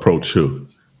approached who.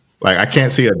 Like, I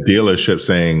can't see a dealership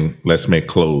saying, let's make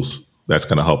clothes that's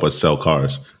going to help us sell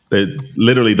cars. It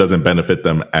literally doesn't benefit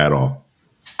them at all.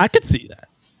 I could see that.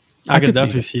 I could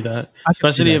definitely see that.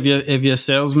 Especially if your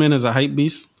salesman is a hype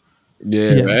beast.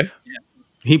 Yeah. Right?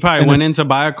 He probably went in to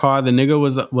buy a car. The nigga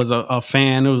was a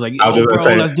fan. It was like, yo, bro,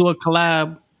 let's do a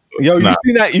collab. Yo,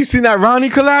 you seen that Ronnie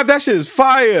collab? That shit is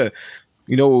fire.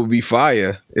 You know what would be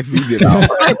fire if we did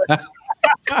that.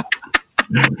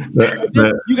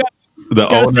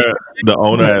 The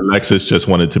owner at Lexus just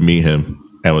wanted to meet him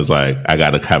and was like, I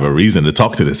gotta have a reason to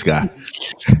talk to this guy.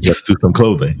 Let's do some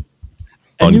clothing.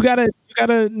 And you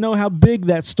gotta know how big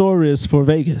that store is for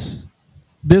Vegas.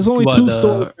 There's only two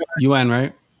stores. UN,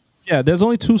 right? Yeah, there's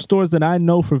only 2 stores that I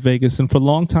know for Vegas, and for a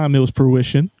long time it was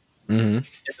Fruition in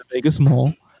the Vegas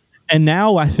Mall. And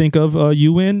now I think of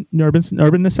UN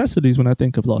Urban Necessities when I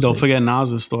think of Las Don't Vegas. forget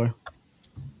Nas's store.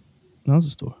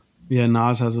 Nas's store. Yeah,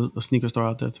 Nas has a sneaker store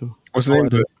out there too. What's the name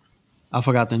of it? I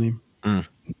forgot the name.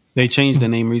 They changed the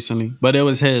name recently, but it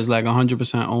was his, like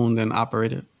 100% owned and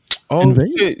operated. Oh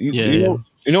shit! You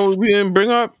know what we didn't bring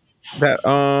up? That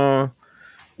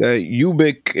that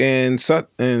Ubik and Sut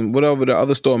and whatever the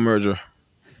other store merger.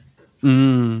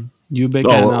 Ubik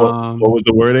and what was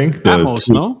the wording? Atmos,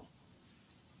 no?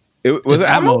 Was it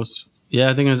Atmos? Yeah,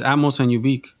 I think it was Atmos and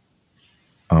Ubik.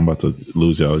 I'm about to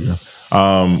lose y'all again.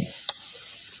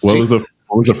 What was the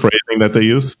phrasing that they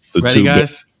used? Ready,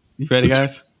 guys? You ready,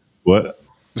 guys? What?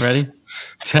 Ready?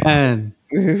 10,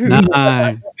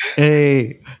 9,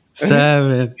 8,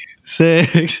 7,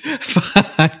 6,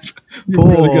 5,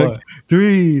 4,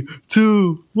 3,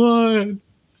 2, 1.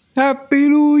 Happy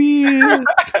New Year! What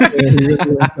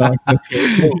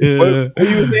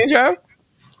you saying, Trav?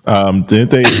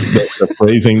 Didn't they the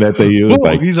phrasing that they used? Oh,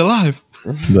 like he's alive.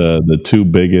 The 2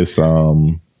 biggest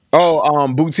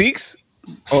boutiques?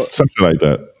 Oh, something like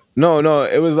that. No,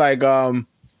 it was like 2 iconic.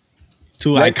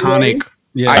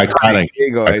 Yeah, iconic. There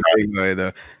you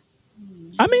go.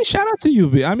 I mean, shout out to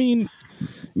UB. I mean,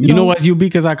 you know what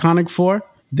Ubik is iconic for?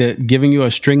 That giving you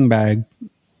a string bag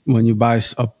when you buy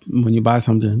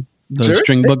something. The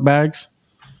string book bags.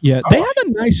 Yeah, they have a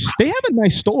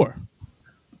nice store.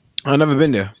 I've never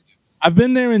been there. I've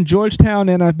been there in Georgetown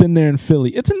and I've been there in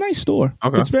Philly. It's a nice store.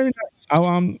 Okay. It's very nice.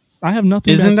 I have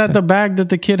nothing. Isn't that the bag that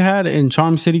the kid had in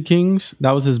Charm City Kings?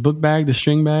 That was his book bag, the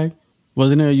string bag.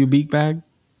 Wasn't it a Ubik bag?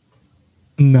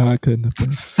 No, I couldn't have been.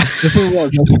 If it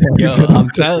was, yo, I'm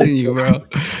telling you, bro.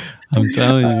 I'm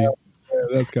telling you. Yeah,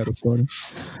 that's kind of funny.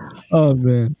 Oh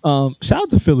man. Shout out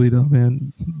to Philly though,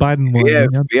 man. Biden won. Yeah,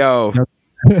 man. yo.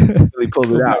 Philly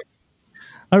pulled it out.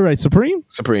 All right, Supreme.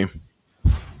 So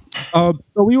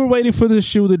we were waiting for the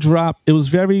shoe to drop. It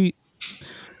was I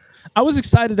was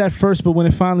excited at first, but when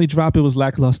it finally dropped, it was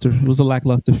lackluster. It was a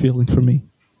lackluster feeling for me.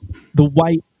 The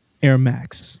white Air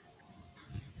Max.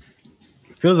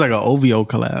 Feels like an OVO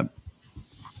collab.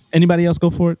 Anybody else go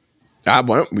for it?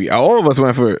 All of us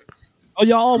went for it. Oh,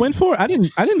 y'all all went for it? I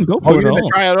didn't go for it at all.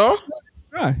 Try it all?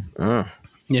 Try.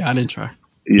 Yeah, I didn't try.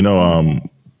 You know,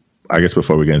 I guess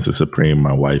before we get into Supreme,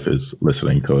 my wife is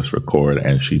listening to us record,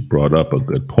 and she brought up a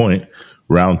good point.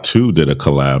 Round 2 did a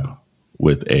collab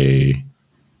with a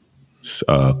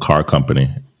car company,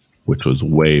 which was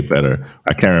way better.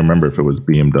 I can't remember if it was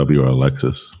BMW or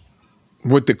Lexus.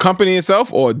 With the company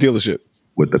itself or a dealership?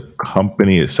 With the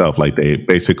company itself. Like they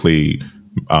basically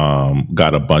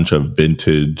got a bunch of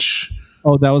vintage.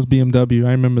 Oh, that was BMW.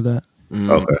 I remember that.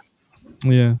 Okay.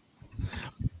 Yeah.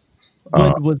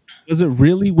 But was it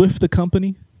really with the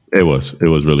company? It was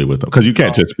really with them. Because you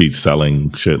can't just be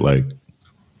selling shit like,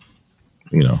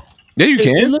 Yeah, you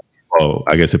can. Oh,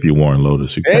 I guess if you're Warren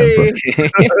Lotus, you can.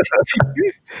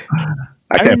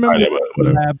 I can't find it, but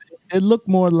whatever. It looked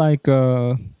more like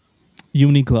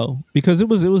Uniqlo because it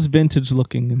was vintage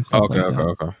looking and stuff like that.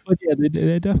 Okay. But yeah,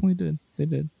 they definitely did. They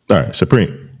did. All right,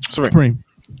 Supreme.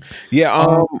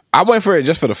 Yeah, I went for it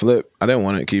just for the flip. I didn't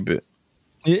want to keep it.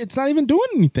 It's not even doing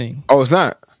anything. Oh, it's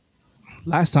not?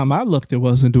 Last time I looked, it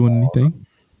wasn't doing anything.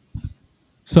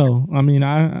 So, I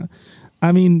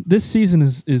mean, this season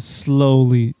is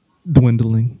slowly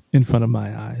dwindling in front of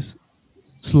my eyes.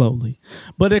 Slowly.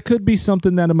 But it could be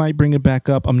something that it might bring it back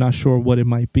up. I'm not sure what it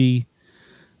might be.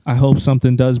 I hope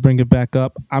something does bring it back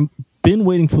up. I've been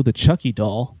waiting for the Chucky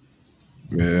doll.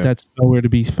 Yeah. That's nowhere to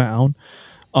be found.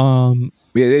 Yeah,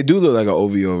 they do look like an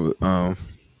OVO.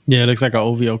 Yeah, it looks like an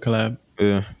OVO collab.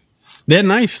 Yeah. They're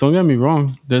nice. Don't get me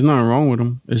wrong. There's nothing wrong with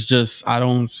them. It's just,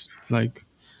 it's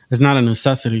not a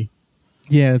necessity.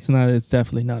 Yeah, it's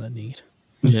definitely not a need.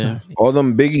 Yeah. All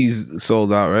them biggies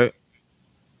sold out, right?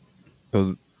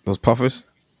 Those puffers?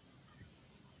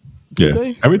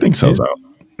 Yeah. Everything sells out.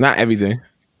 Not everything.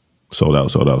 Sold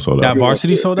out. That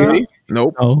varsity sold out?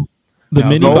 Nope. Oh.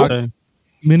 The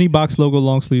mini box logo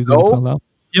long sleeves didn't sell out.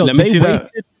 Yo, let me see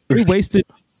that. They wasted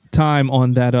time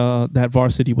on that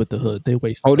varsity with the hood. They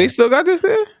wasted. Oh, they still got this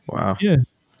there? Wow. Yeah.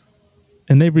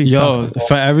 And they restocked. Yo,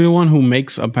 for everyone who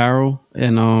makes apparel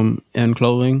and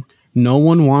clothing, no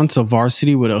one wants a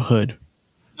varsity with a hood.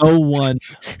 No one.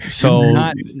 So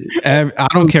I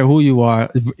don't care who you are.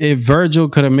 If Virgil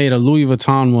could have made a Louis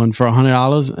Vuitton one for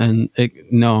 $100, and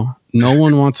no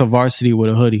one wants a varsity with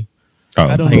a hoodie.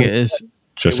 I don't know.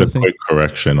 Just a quick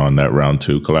correction on that round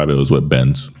 2 collab. It was with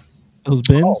Benz. It was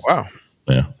Benz? Oh, wow.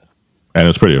 Yeah. And it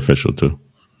was pretty official too.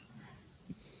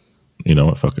 You know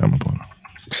what? Fuck it. I'm going.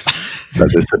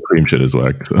 The Supreme shit is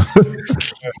whack. So.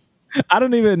 I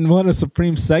don't even want a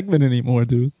Supreme segment anymore,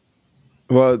 dude.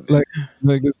 Well, like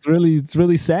it's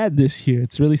really sad this year.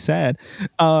 It's really sad.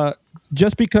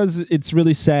 Just because it's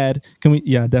really sad, can we?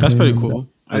 Yeah, definitely. That's pretty cool.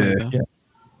 Yeah.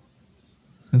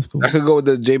 That's cool. I could go with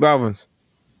the J Balvin's.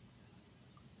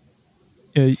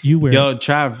 Yeah, you wear. Yo,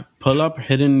 Trav, pull up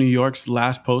Hidden New York's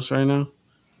last post right now,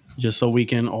 just so we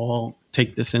can all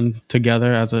take this in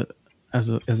together as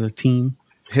a team.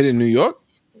 Hidden New York.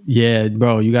 Yeah,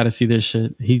 bro, you got to see this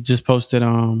shit. He just posted.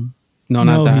 No,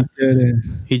 not that. He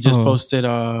didn't. He just posted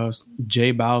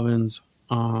J Balvin's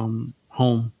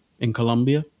home in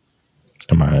Colombia.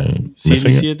 Am I see if you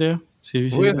missing see it there? See if you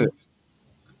see Where it. is it?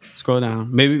 Scroll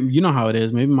down. Maybe you know how it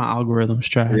is. Maybe my algorithm's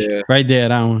trash. Yeah. Right there,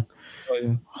 that one. Oh,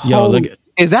 yeah. Yo, look at.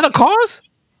 Is that a cars?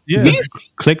 Yeah. These?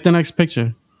 Click the next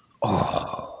picture.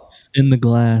 In the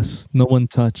glass, no one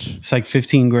touch. It's like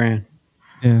 15 grand.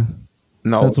 Yeah.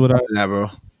 No, That's what that, bro.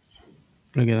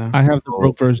 Look at that. I have the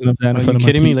broke version of that. Are you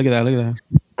kidding me? Look at that. Look at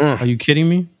that. Are you kidding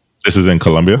me? This is in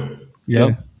Colombia?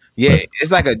 Yep. Yeah,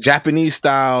 it's like a Japanese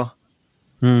style.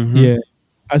 Mm-hmm. Yeah.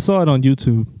 I saw it on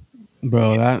YouTube.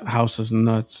 Bro, that house is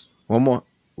nuts. One more.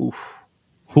 Oof.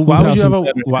 Why would you ever?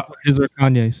 His or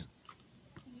Kanye's?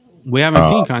 We haven't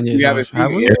seen Kanye's house,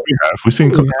 have we? Yes, we have. We've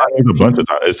seen Kanye's a bunch of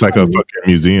times. It's like a fucking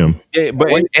museum. Yeah, but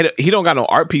he don't got no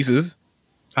art pieces.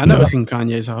 I never seen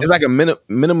Kanye's house. It's like a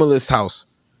minimalist house.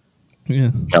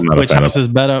 Yeah. Which house is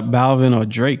better, Balvin or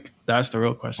Drake? That's the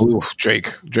real question. Oof,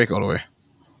 Drake all the way.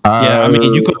 Yeah, I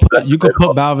mean, you could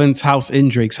put Balvin's house in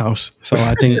Drake's house. So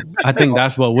I think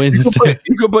that's what wins.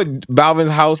 You could put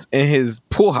Balvin's house in his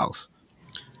pool house.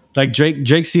 Like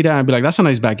Drake see that and be like, "That's a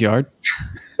nice backyard."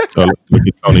 So look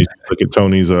at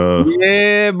Tony's.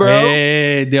 Yeah, bro.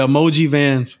 Hey, the emoji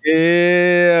vans.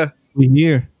 Yeah, We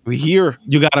here.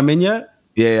 You got them in yet?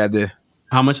 Yeah, I did.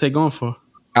 How much they going for?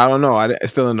 I don't know. It's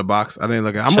still in the box. I didn't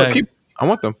look at it. I'm gonna keep. I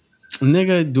want them.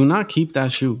 Nigga, do not keep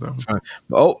that shoe, bro.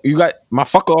 Oh, you got my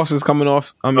fuck offs is coming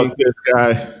off. I mean, this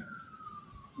guy.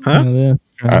 Huh? Yeah,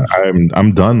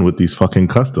 I'm done with these fucking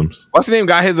customs. What's the name?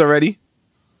 Got his already.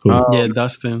 Yeah,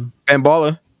 Dustin. Ben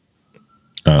Baller.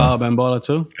 Ben Baller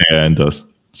too. Yeah, and Dust.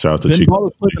 Shout out to Ben Chico. Baller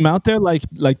put them out there like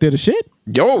they're the shit.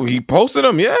 Yo, he posted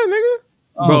them. Yeah, nigga.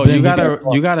 Bro,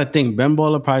 you gotta think. Ben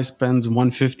Baller probably spends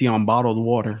 $150 on bottled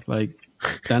water. Like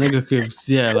that nigga could.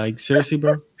 Like seriously,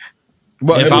 bro.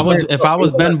 But if I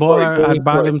was Ben Baller, I'd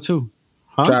buy them too.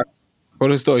 Huh? Go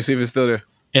to the store. See if it's still there.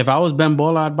 If I was Ben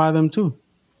Baller, I'd buy them too.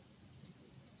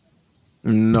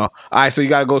 No. All right, so you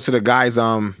gotta go to the guys.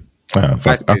 I'm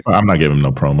not giving him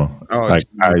no promo.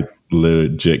 I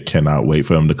legit cannot wait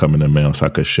for him to come in the mail so I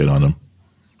could shit on him.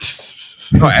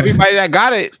 No, everybody that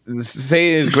got it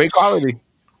say it's great quality.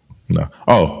 No.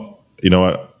 Oh, you know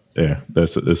what? Yeah,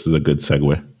 this is a good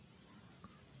segue.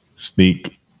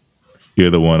 Sneak, you're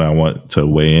the one I want to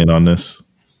weigh in on this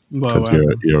because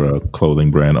you're a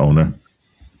clothing brand owner.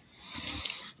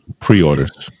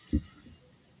 Pre-orders.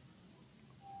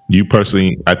 You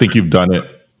personally, I think you've done it,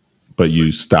 but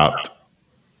you stopped.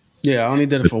 Yeah, I only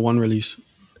did it for one release.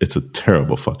 It's a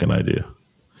terrible fucking idea.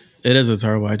 It is a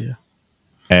terrible idea.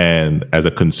 And as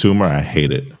a consumer, I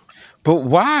hate it. But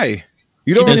why?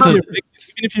 You don't even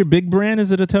if you're big brand,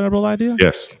 is it a terrible idea?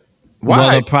 Yes. Why?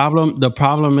 Well, the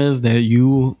problem is that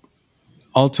you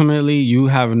ultimately you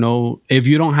have if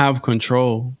you don't have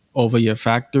control over your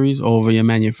factories, over your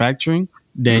manufacturing,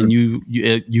 then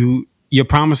you're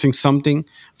promising something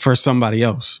for somebody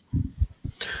else.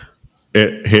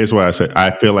 Here's why I say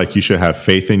I feel like you should have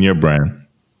faith in your brand.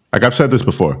 Like I've said this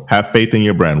before, have faith in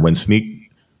your brand. When Sneak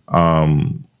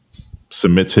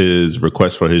submits his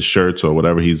request for his shirts or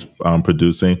whatever he's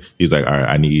producing, he's like, all right,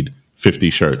 I need 50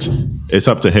 shirts. It's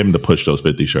up to him to push those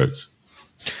 50 shirts.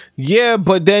 Yeah,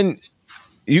 but then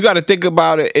you got to think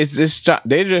about it. It's just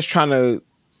they're just trying to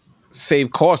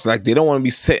save costs. Like they don't want to be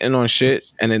sitting on shit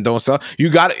and then don't sell.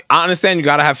 I understand you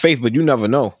got to have faith, but you never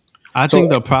know. I think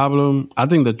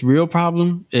the real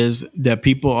problem is that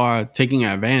people are taking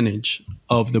advantage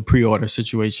of the pre-order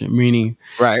situation. Meaning,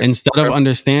 instead of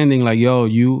understanding like, yo,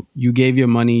 you gave your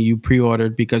money, you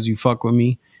pre-ordered because you fuck with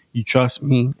me, you trust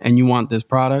me, and you want this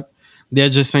product. They're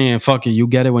just saying, fuck it, you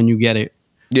get it when you get it.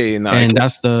 Yeah, and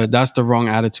that's the wrong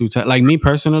attitude. Like me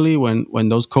personally, when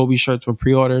those Kobe shirts were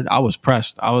pre-ordered, I was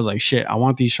pressed. I was like, shit, I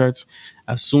want these shirts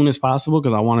as soon as possible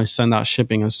because I want to send out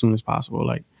shipping as soon as possible.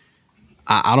 Like,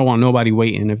 I don't want nobody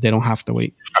waiting if they don't have to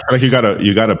wait. I feel like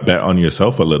you gotta bet on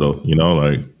yourself a little, you know,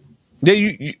 like. Yeah,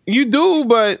 you do,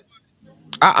 but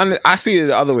I see it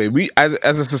the other way. We as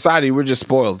a society, we're just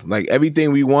spoiled. Like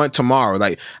everything we want tomorrow.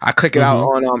 Like I click it out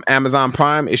on Amazon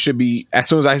Prime, it should be as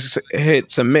soon as I hit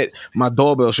submit, my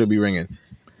doorbell should be ringing.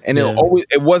 And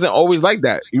it wasn't always like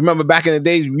that. You remember back in the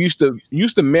day, you used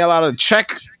to mail out a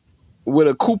check with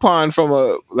a coupon from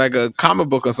a comic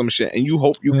book or some shit, and you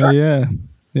hope you got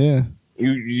yeah.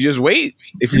 You just wait.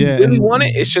 If you really want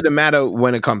it, it shouldn't matter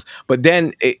when it comes. But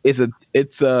then it's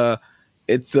a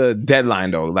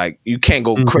deadline though. Like you can't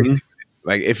go crazy.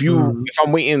 Like if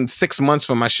I'm waiting 6 months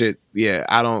for my shit,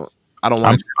 I don't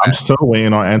want to. I'm still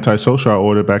waiting on Antisocial I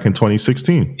ordered back in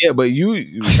 2016. Yeah, but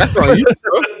that's on you.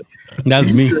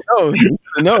 That's me.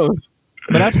 No.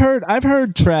 But I've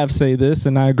heard Trav say this,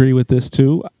 and I agree with this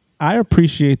too. I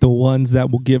appreciate the ones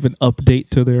that will give an update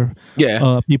to their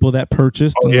people that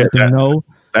purchased and let them know.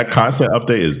 That constant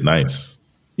update is nice.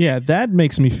 Yeah, that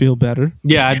makes me feel better.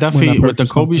 Yeah, I definitely with the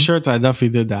Kobe shirts, I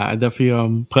definitely did that. I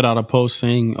definitely put out a post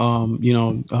saying,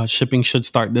 shipping should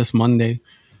start this Monday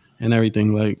and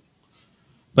everything. Like,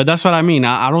 but that's what I mean.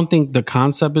 I don't think the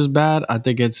concept is bad. I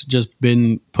think it's just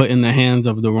been put in the hands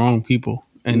of the wrong people,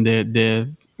 and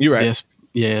you're right.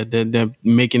 They're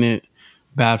making it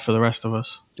bad for the rest of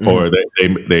us. Or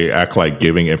they act like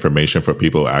giving information for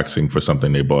people asking for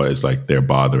something they bought is like they're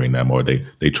bothering them, or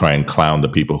they try and clown the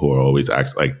people who are always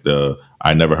asking, like the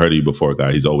I never heard of you before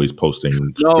guy. He's always posting.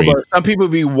 No, but some people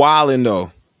be wilding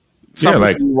though. Some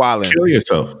wilding. Kill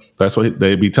yourself. That's what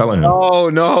they be telling him. Oh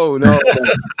no.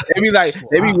 They be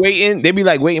waiting. They be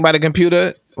like waiting by the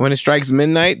computer when it strikes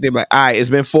midnight. They be like, all right,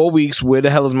 it's been 4 weeks. Where the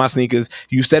hell is my sneakers?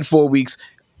 You said 4 weeks.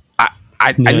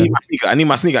 I need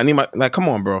my sneaker. Like, come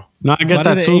on, bro. No, I get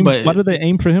that too. But why do they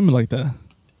aim for him like that?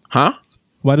 Huh?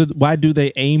 Why do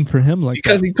they aim for him like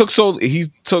because that? Because he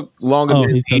took longer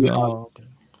than he okay.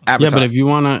 Yeah, but if you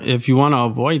wanna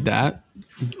avoid that,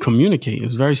 communicate.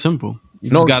 It's very simple.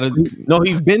 No,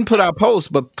 he's been put out posts,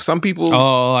 but some people.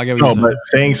 Oh, I get what you're saying. But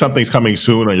saying something's coming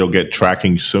soon or you'll get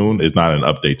tracking soon is not an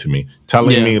update to me.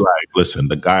 Telling me like, listen,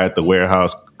 the guy at the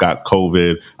warehouse got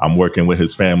COVID. I'm working with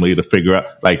his family to figure out.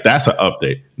 Like that's an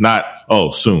update, not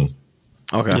soon.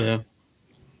 Okay. Yeah.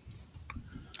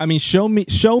 I mean, show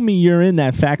me you're in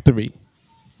that factory.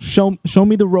 Show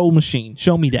me the roll machine.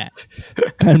 Show me that,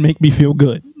 and make me feel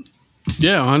good.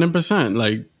 Yeah, 100%.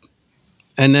 Like.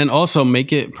 And then also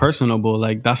make it personable.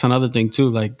 Like that's another thing too.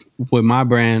 Like with my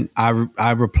brand,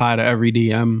 I reply to every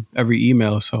DM, every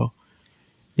email. So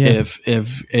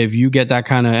if you get that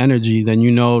kind of energy, then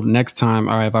next time,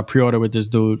 all right, if I pre-order with this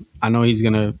dude, I know he's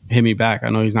gonna hit me back. I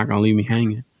know he's not gonna leave me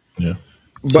hanging. Yeah.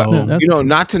 But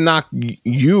not to knock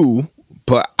you,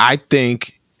 but I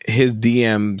think his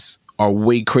DMs are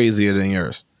way crazier than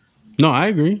yours. No, I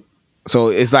agree. So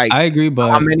it's like I agree, but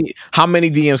how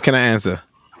many DMs can I answer?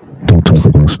 Don't talk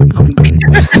about sneakers.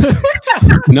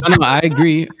 No, I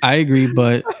agree,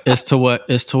 but it's to what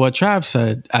Trav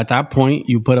said. At that point,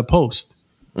 you put a post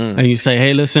and you say,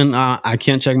 "Hey, listen, I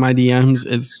can't check my DMs.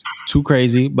 It's too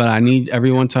crazy, but I need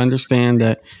everyone to understand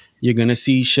that you're gonna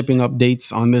see shipping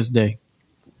updates on this day."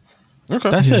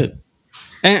 Okay, that's it.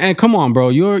 And come on, bro,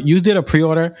 you did a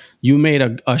pre-order. You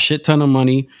made a shit ton of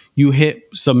money. You hit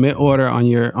submit order on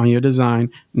your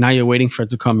design. Now you're waiting for it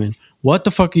to come in. What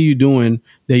the fuck are you doing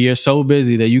that you're so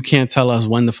busy that you can't tell us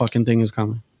when the fucking thing is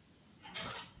coming?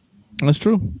 That's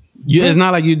true. It's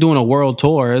not like you're doing a world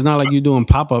tour. It's not like you're doing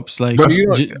pop-ups. Like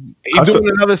you're doing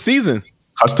another season.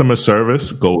 Customer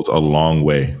service goes a long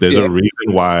way. There's a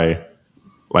reason why,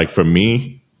 like for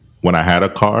me, when I had a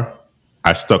car,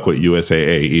 I stuck with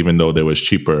USAA, even though there was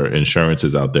cheaper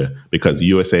insurances out there, because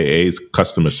USAA's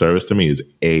customer service to me is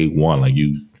A1. Like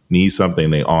you need something,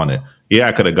 they on it. Yeah,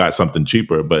 I could have got something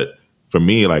cheaper, but for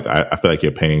me, like I feel like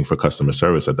you're paying for customer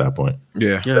service at that point.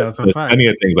 Yeah, that's a fact. Many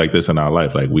of things like this in our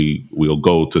life, like we'll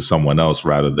go to someone else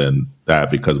rather than that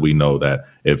because we know that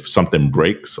if something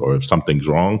breaks or if something's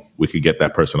wrong, we could get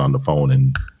that person on the phone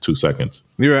in 2 seconds.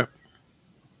 You're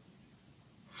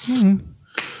right.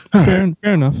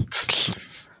 Fair enough.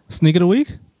 Sneak of the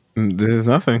week? There's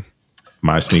nothing.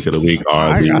 My sneak of the week are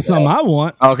I got something I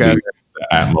want. Okay. The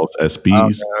Atmos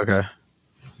SBs. Okay.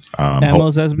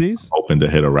 Atmos SBs? Hoping to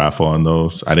hit a raffle on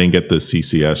those. I didn't get the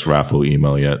CCS raffle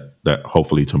email yet. That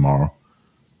hopefully tomorrow.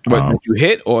 But did you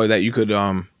hit or that you could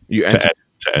you enter?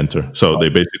 To enter. So they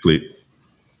basically,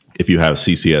 if you have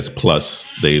CCS Plus,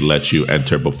 they let you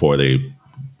enter before they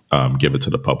give it to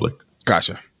the public.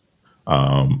 Gotcha.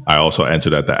 I also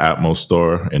entered at the Atmos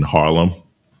store in Harlem.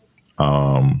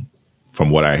 From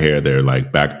what I hear, they're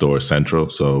like backdoor central,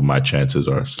 so my chances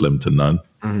are slim to none.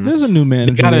 Mm-hmm. There's a new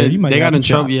manager. They got in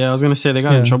trouble. Yeah, I was gonna say they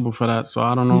got in trouble for that. So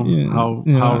I don't know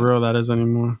how real that is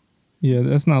anymore. Yeah,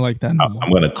 that's not like that anymore.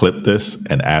 I'm gonna clip this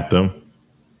and add them.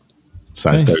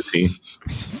 Size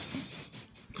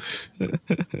 13.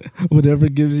 Whatever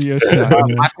gives you a shot.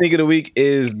 My sneak of the week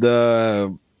is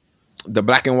the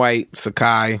black and white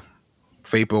Sacai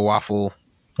Vapor Waffle.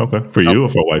 Okay, for you or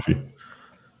for wifey?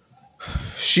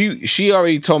 She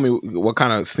already told me what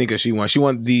kind of sneakers she wants. She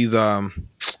wants these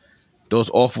those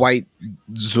Off-White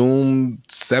Zoom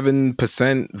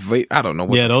 7%. I don't know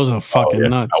what. Yeah, those are fucking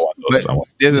nuts. But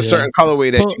there's a certain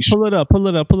colorway that pull it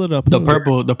up. The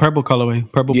purple colorway,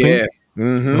 purple pink.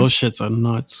 Mm-hmm. Those shits are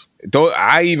nuts.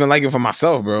 I even like it for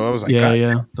myself, bro. I was like,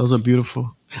 yeah, those are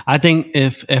beautiful. I think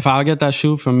if I'll get that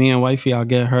shoe for me and wifey, I'll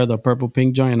get her the purple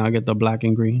pink joint, and I'll get the black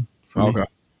and green. Okay.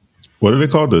 What are they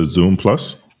called? The Zoom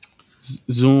Plus?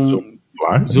 Zoom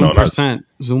percent.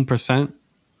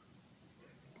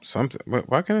 Something.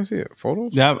 Why can't I see it?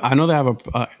 Photos? Yeah, I know they have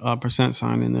a percent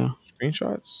sign in there.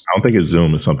 Screenshots? I don't think it's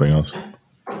Zoom. It's something else.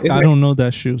 I don't know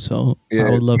that shoe, so I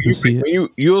would love to see it.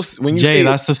 When you Jay,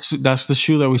 see that's the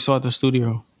shoe that we saw at the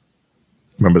studio.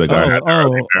 Remember the guy?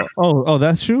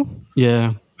 That shoe?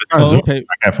 Yeah. Okay.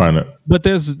 I can't find it. But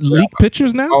there's leaked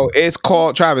pictures now? Oh, it's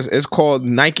called, Travis, it's called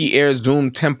Nike Air Zoom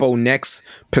Tempo Next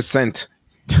Percent.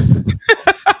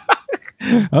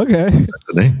 Okay.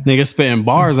 Nigga spitting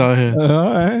bars out here.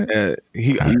 All right.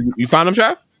 You found them,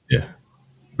 Trav? Yeah.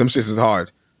 Them shits is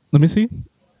hard. Let me see.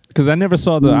 Because I never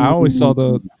saw I always saw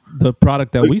the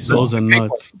product that we saw. Those are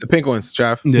nuts. The pink ones,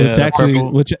 Trav. Yeah,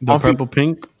 the purple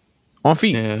pink. On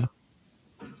feet. Yeah.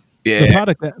 Yeah.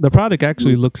 The product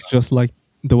actually looks just like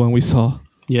the one we saw.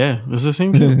 Yeah, it's the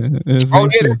same shit. That's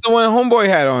the one Homeboy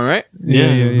had on, right?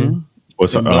 Yeah.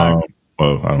 What's well,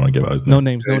 I don't want to give out his name.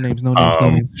 No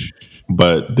names.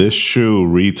 But this shoe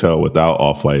retail without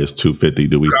Off-White is $250.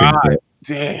 Do we think that?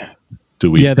 Damn.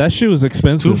 Yeah, that shoe is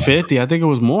expensive. $250. I think it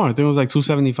was more. I think it was like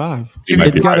 $275.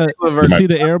 It's got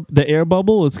the air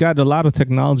bubble. It's got a lot of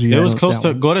technology. It was close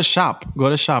to go to shop.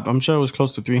 I'm sure it was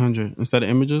close to 300 instead of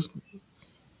images.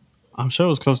 I'm sure it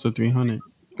was close to 300.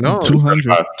 No, 200.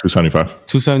 275.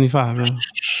 275. Yeah.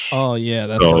 Oh yeah,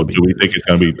 that's. So do we think it's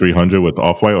going to be 300 with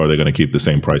Off-White, or are they going to keep the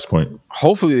same price point?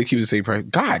 Hopefully they keep the same price.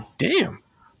 God damn.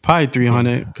 Probably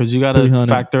 300 because you got to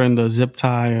factor in the zip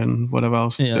tie and whatever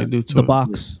else they do to the it.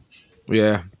 box.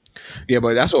 Yeah,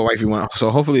 but that's what wifey wants. So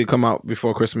hopefully it come out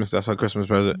before Christmas. That's our Christmas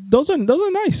present. Those are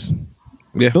nice.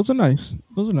 Yeah, those are nice.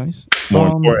 More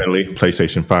importantly,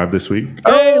 PlayStation 5 this week.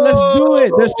 Hey, let's do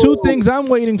it. There's two things I'm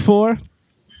waiting for.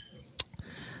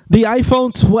 The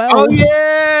iPhone 12. Oh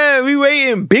yeah, we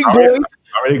waiting. Big boys.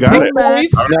 Already got it.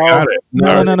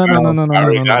 No.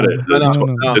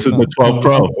 This is the 12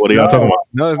 Pro. What are y'all talking about?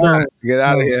 No, it's not. Get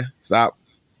out of here. Stop.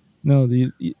 No,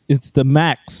 it's the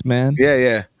Max, man.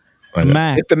 Yeah.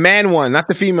 Max. It's the man one, not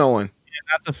the female one. Yeah,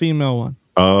 not the female one.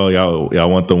 Oh, y'all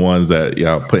want the ones that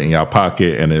y'all put in y'all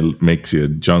pocket and it makes your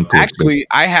junk. Actually,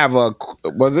 I have I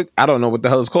don't know what the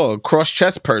hell it's called, a cross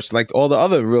chest purse, like all the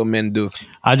other real men do.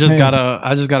 I just got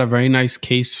a very nice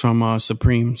case from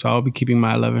Supreme, so I'll be keeping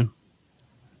my 11.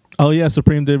 Oh yeah,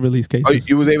 Supreme did release cases. Oh,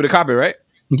 you was able to copy it, right?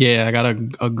 Yeah, I got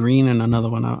a green and another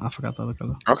one. I forgot the other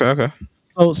color. Okay.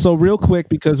 So real quick,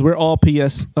 because we're all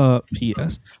PlayStation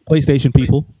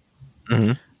people.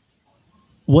 Mm-hmm.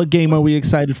 What game are we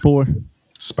excited for?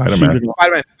 Spider-Man.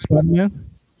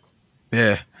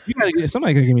 Yeah.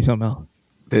 Somebody gotta give me something else.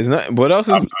 There's not. What else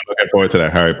is? I'm looking forward to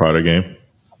that Harry Potter game.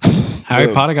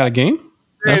 Harry Potter got a game?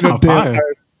 That's not fire.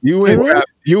 You win.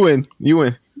 You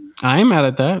win. I ain't mad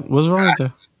at that. What's wrong with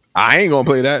that? I ain't gonna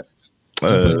play that.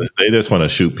 They just want to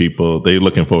shoot people. They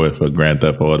looking forward for Grand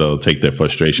Theft Auto. Take their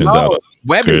frustrations out.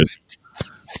 Webbing.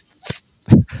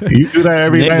 You do that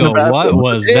every night. What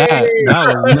was that?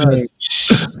 That was nuts.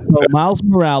 So Miles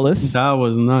Morales. That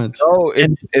was nuts. Oh,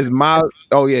 it's Miles.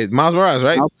 Oh yeah, Miles Morales,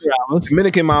 right? Miles Morales.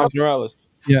 Dominican Miles Morales.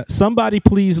 Yeah. Somebody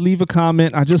please leave a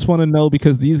comment. I just want to know,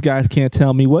 because these guys can't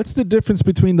tell me, what's the difference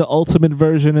between the ultimate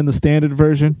version and the standard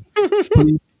version?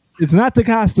 Please. It's not the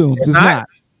costumes.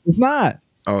 It's not.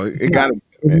 Oh, it got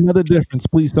another difference.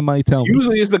 Please, somebody tell me.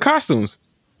 Usually it's the costumes.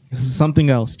 This is something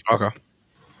else. Okay.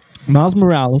 Miles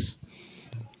Morales.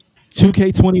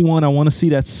 2K21. I want to see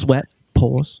that sweat.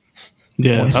 Pause.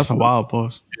 Yeah, that's a wild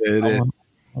pause. Yeah, it is.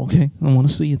 Okay, I want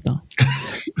to see it though.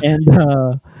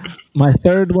 And my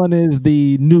third one is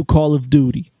the new Call of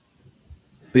Duty.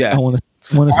 Yeah, I want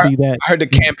to see that. I heard the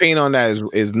campaign on that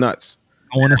is nuts.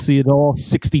 I want to see it all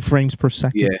 60 frames per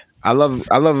second. Yeah, I love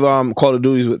Call of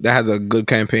Duty that has a good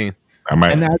campaign. I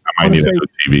might need a new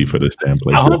TV for this damn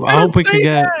place. I hope we could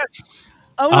get.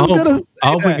 I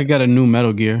hope we could get a new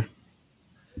Metal Gear.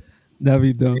 That'd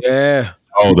be dope. Yeah.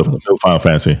 Oh, the new Final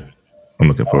Fantasy. I'm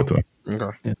looking forward to it.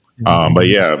 Okay. Yeah. But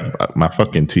yeah, my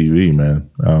fucking TV, man.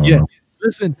 Yeah.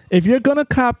 Listen, if you're gonna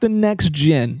cop the next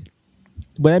gen,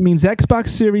 well, that means Xbox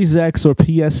Series X or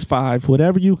PS5,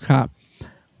 whatever you cop,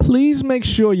 please make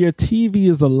sure your TV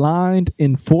is aligned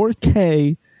in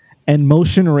 4K and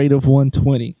motion rate of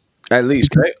 120. At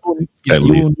least, right? You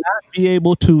will not be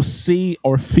able to see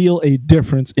or feel a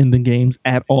difference in the games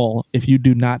at all if you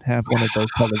do not have one of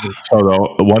those televisions. So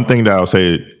the one thing that I'll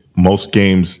say, most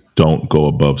games don't go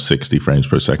above 60 frames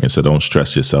per second, so don't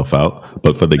stress yourself out.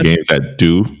 But for the games that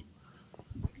do,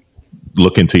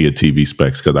 look into your TV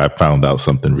specs, because I found out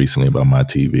something recently about my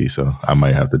TV, so I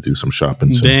might have to do some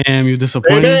shopping soon. Damn, you're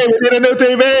disappointed. Hey, we need a new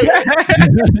TV.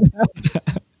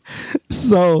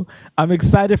 So I'm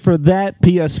excited for that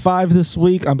PS5 this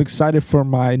week. I'm excited for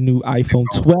my new iPhone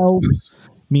 12,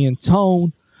 me and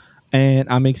Tone, and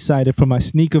I'm excited for my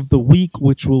sneak of the week,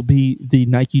 which will be the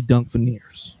Nike Dunk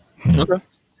Veneers. Okay.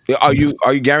 Are you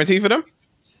guaranteed for them?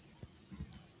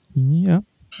 Yeah.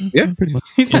 Yeah, pretty much.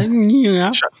 He said,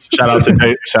 yeah. Shout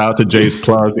out to Jay's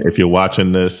plug. If you're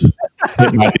watching this,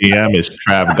 hit my DM. It's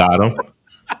Trav got him.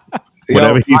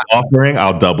 Whatever he's offering,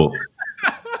 I'll double.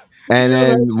 And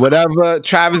then whatever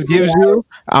Travis gives you,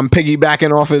 I'm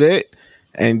piggybacking off of it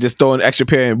and just throwing an extra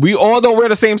pair in. We all don't wear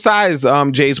the same size.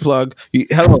 Jay's plug.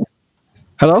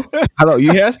 Hello.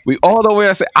 You hear us? We all don't wear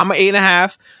the same. I'm an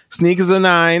 8.5. Sneak is a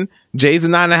 9. Jay's a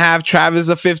 9.5. Travis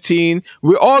a 15.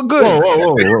 We're all good.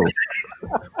 Whoa.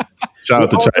 Shout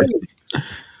out to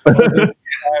Travis.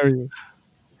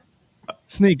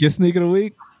 Sneak, your sneak of the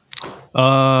week?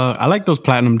 I like those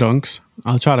platinum dunks.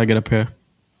 I'll try to get a pair.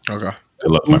 Okay.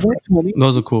 Good luck, my friend.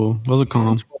 Those are cool. Those are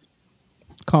calm.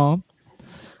 Calm.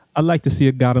 I'd like to see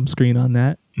a Gotham screen on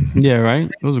that. Yeah,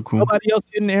 right? Those are cool. Nobody else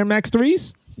getting Air Max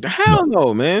 3s? Hell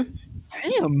no, man.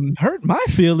 Damn, hurt my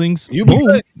feelings. You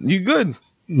good. You good.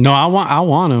 No, I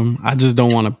want them. I just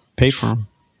don't want to pay for them.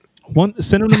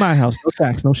 Send them to my house. No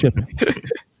tax, no shipping. Send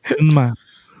them to my house.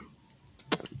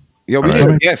 Yo, we need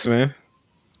a guest, man.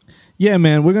 Yeah,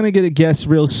 man, we're gonna get a guest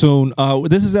real soon.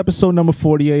 This is episode number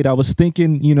 48. I was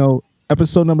thinking,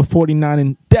 episode number 49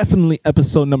 and definitely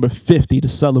episode number 50 to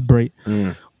celebrate.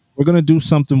 We're gonna do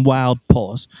something wild,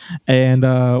 pause, and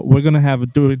we're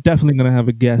definitely gonna have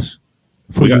a guest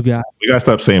for you guys. We gotta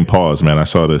stop saying pause, man. I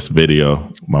saw this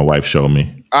video my wife showed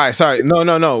me. All right, sorry,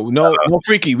 no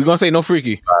freaky. We're gonna say no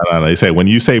freaky. No. They say when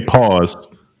you say pause,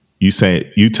 you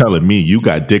telling me you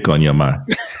got dick on your mind.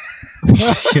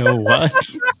 Yo, what?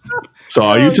 So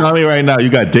are you telling me right now you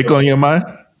got dick on your mind?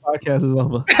 Podcast is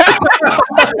over.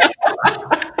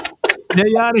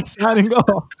 Chaotic signing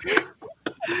off.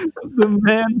 The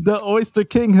man, the Oyster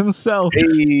King himself.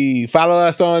 Hey, follow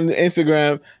us on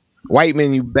Instagram. White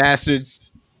men, you bastards.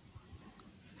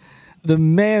 The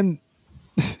man.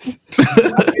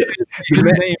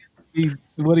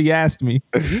 What he asked me.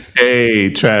 Hey,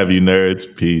 Trav, you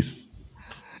nerds. Peace.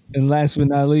 And last but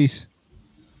not least.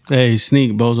 Hey,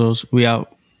 Sneak, bozos. We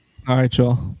out. All right,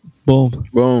 y'all. Boom.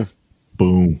 Boom.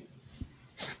 Boom.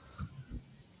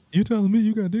 You telling me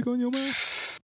you got dick on your mind?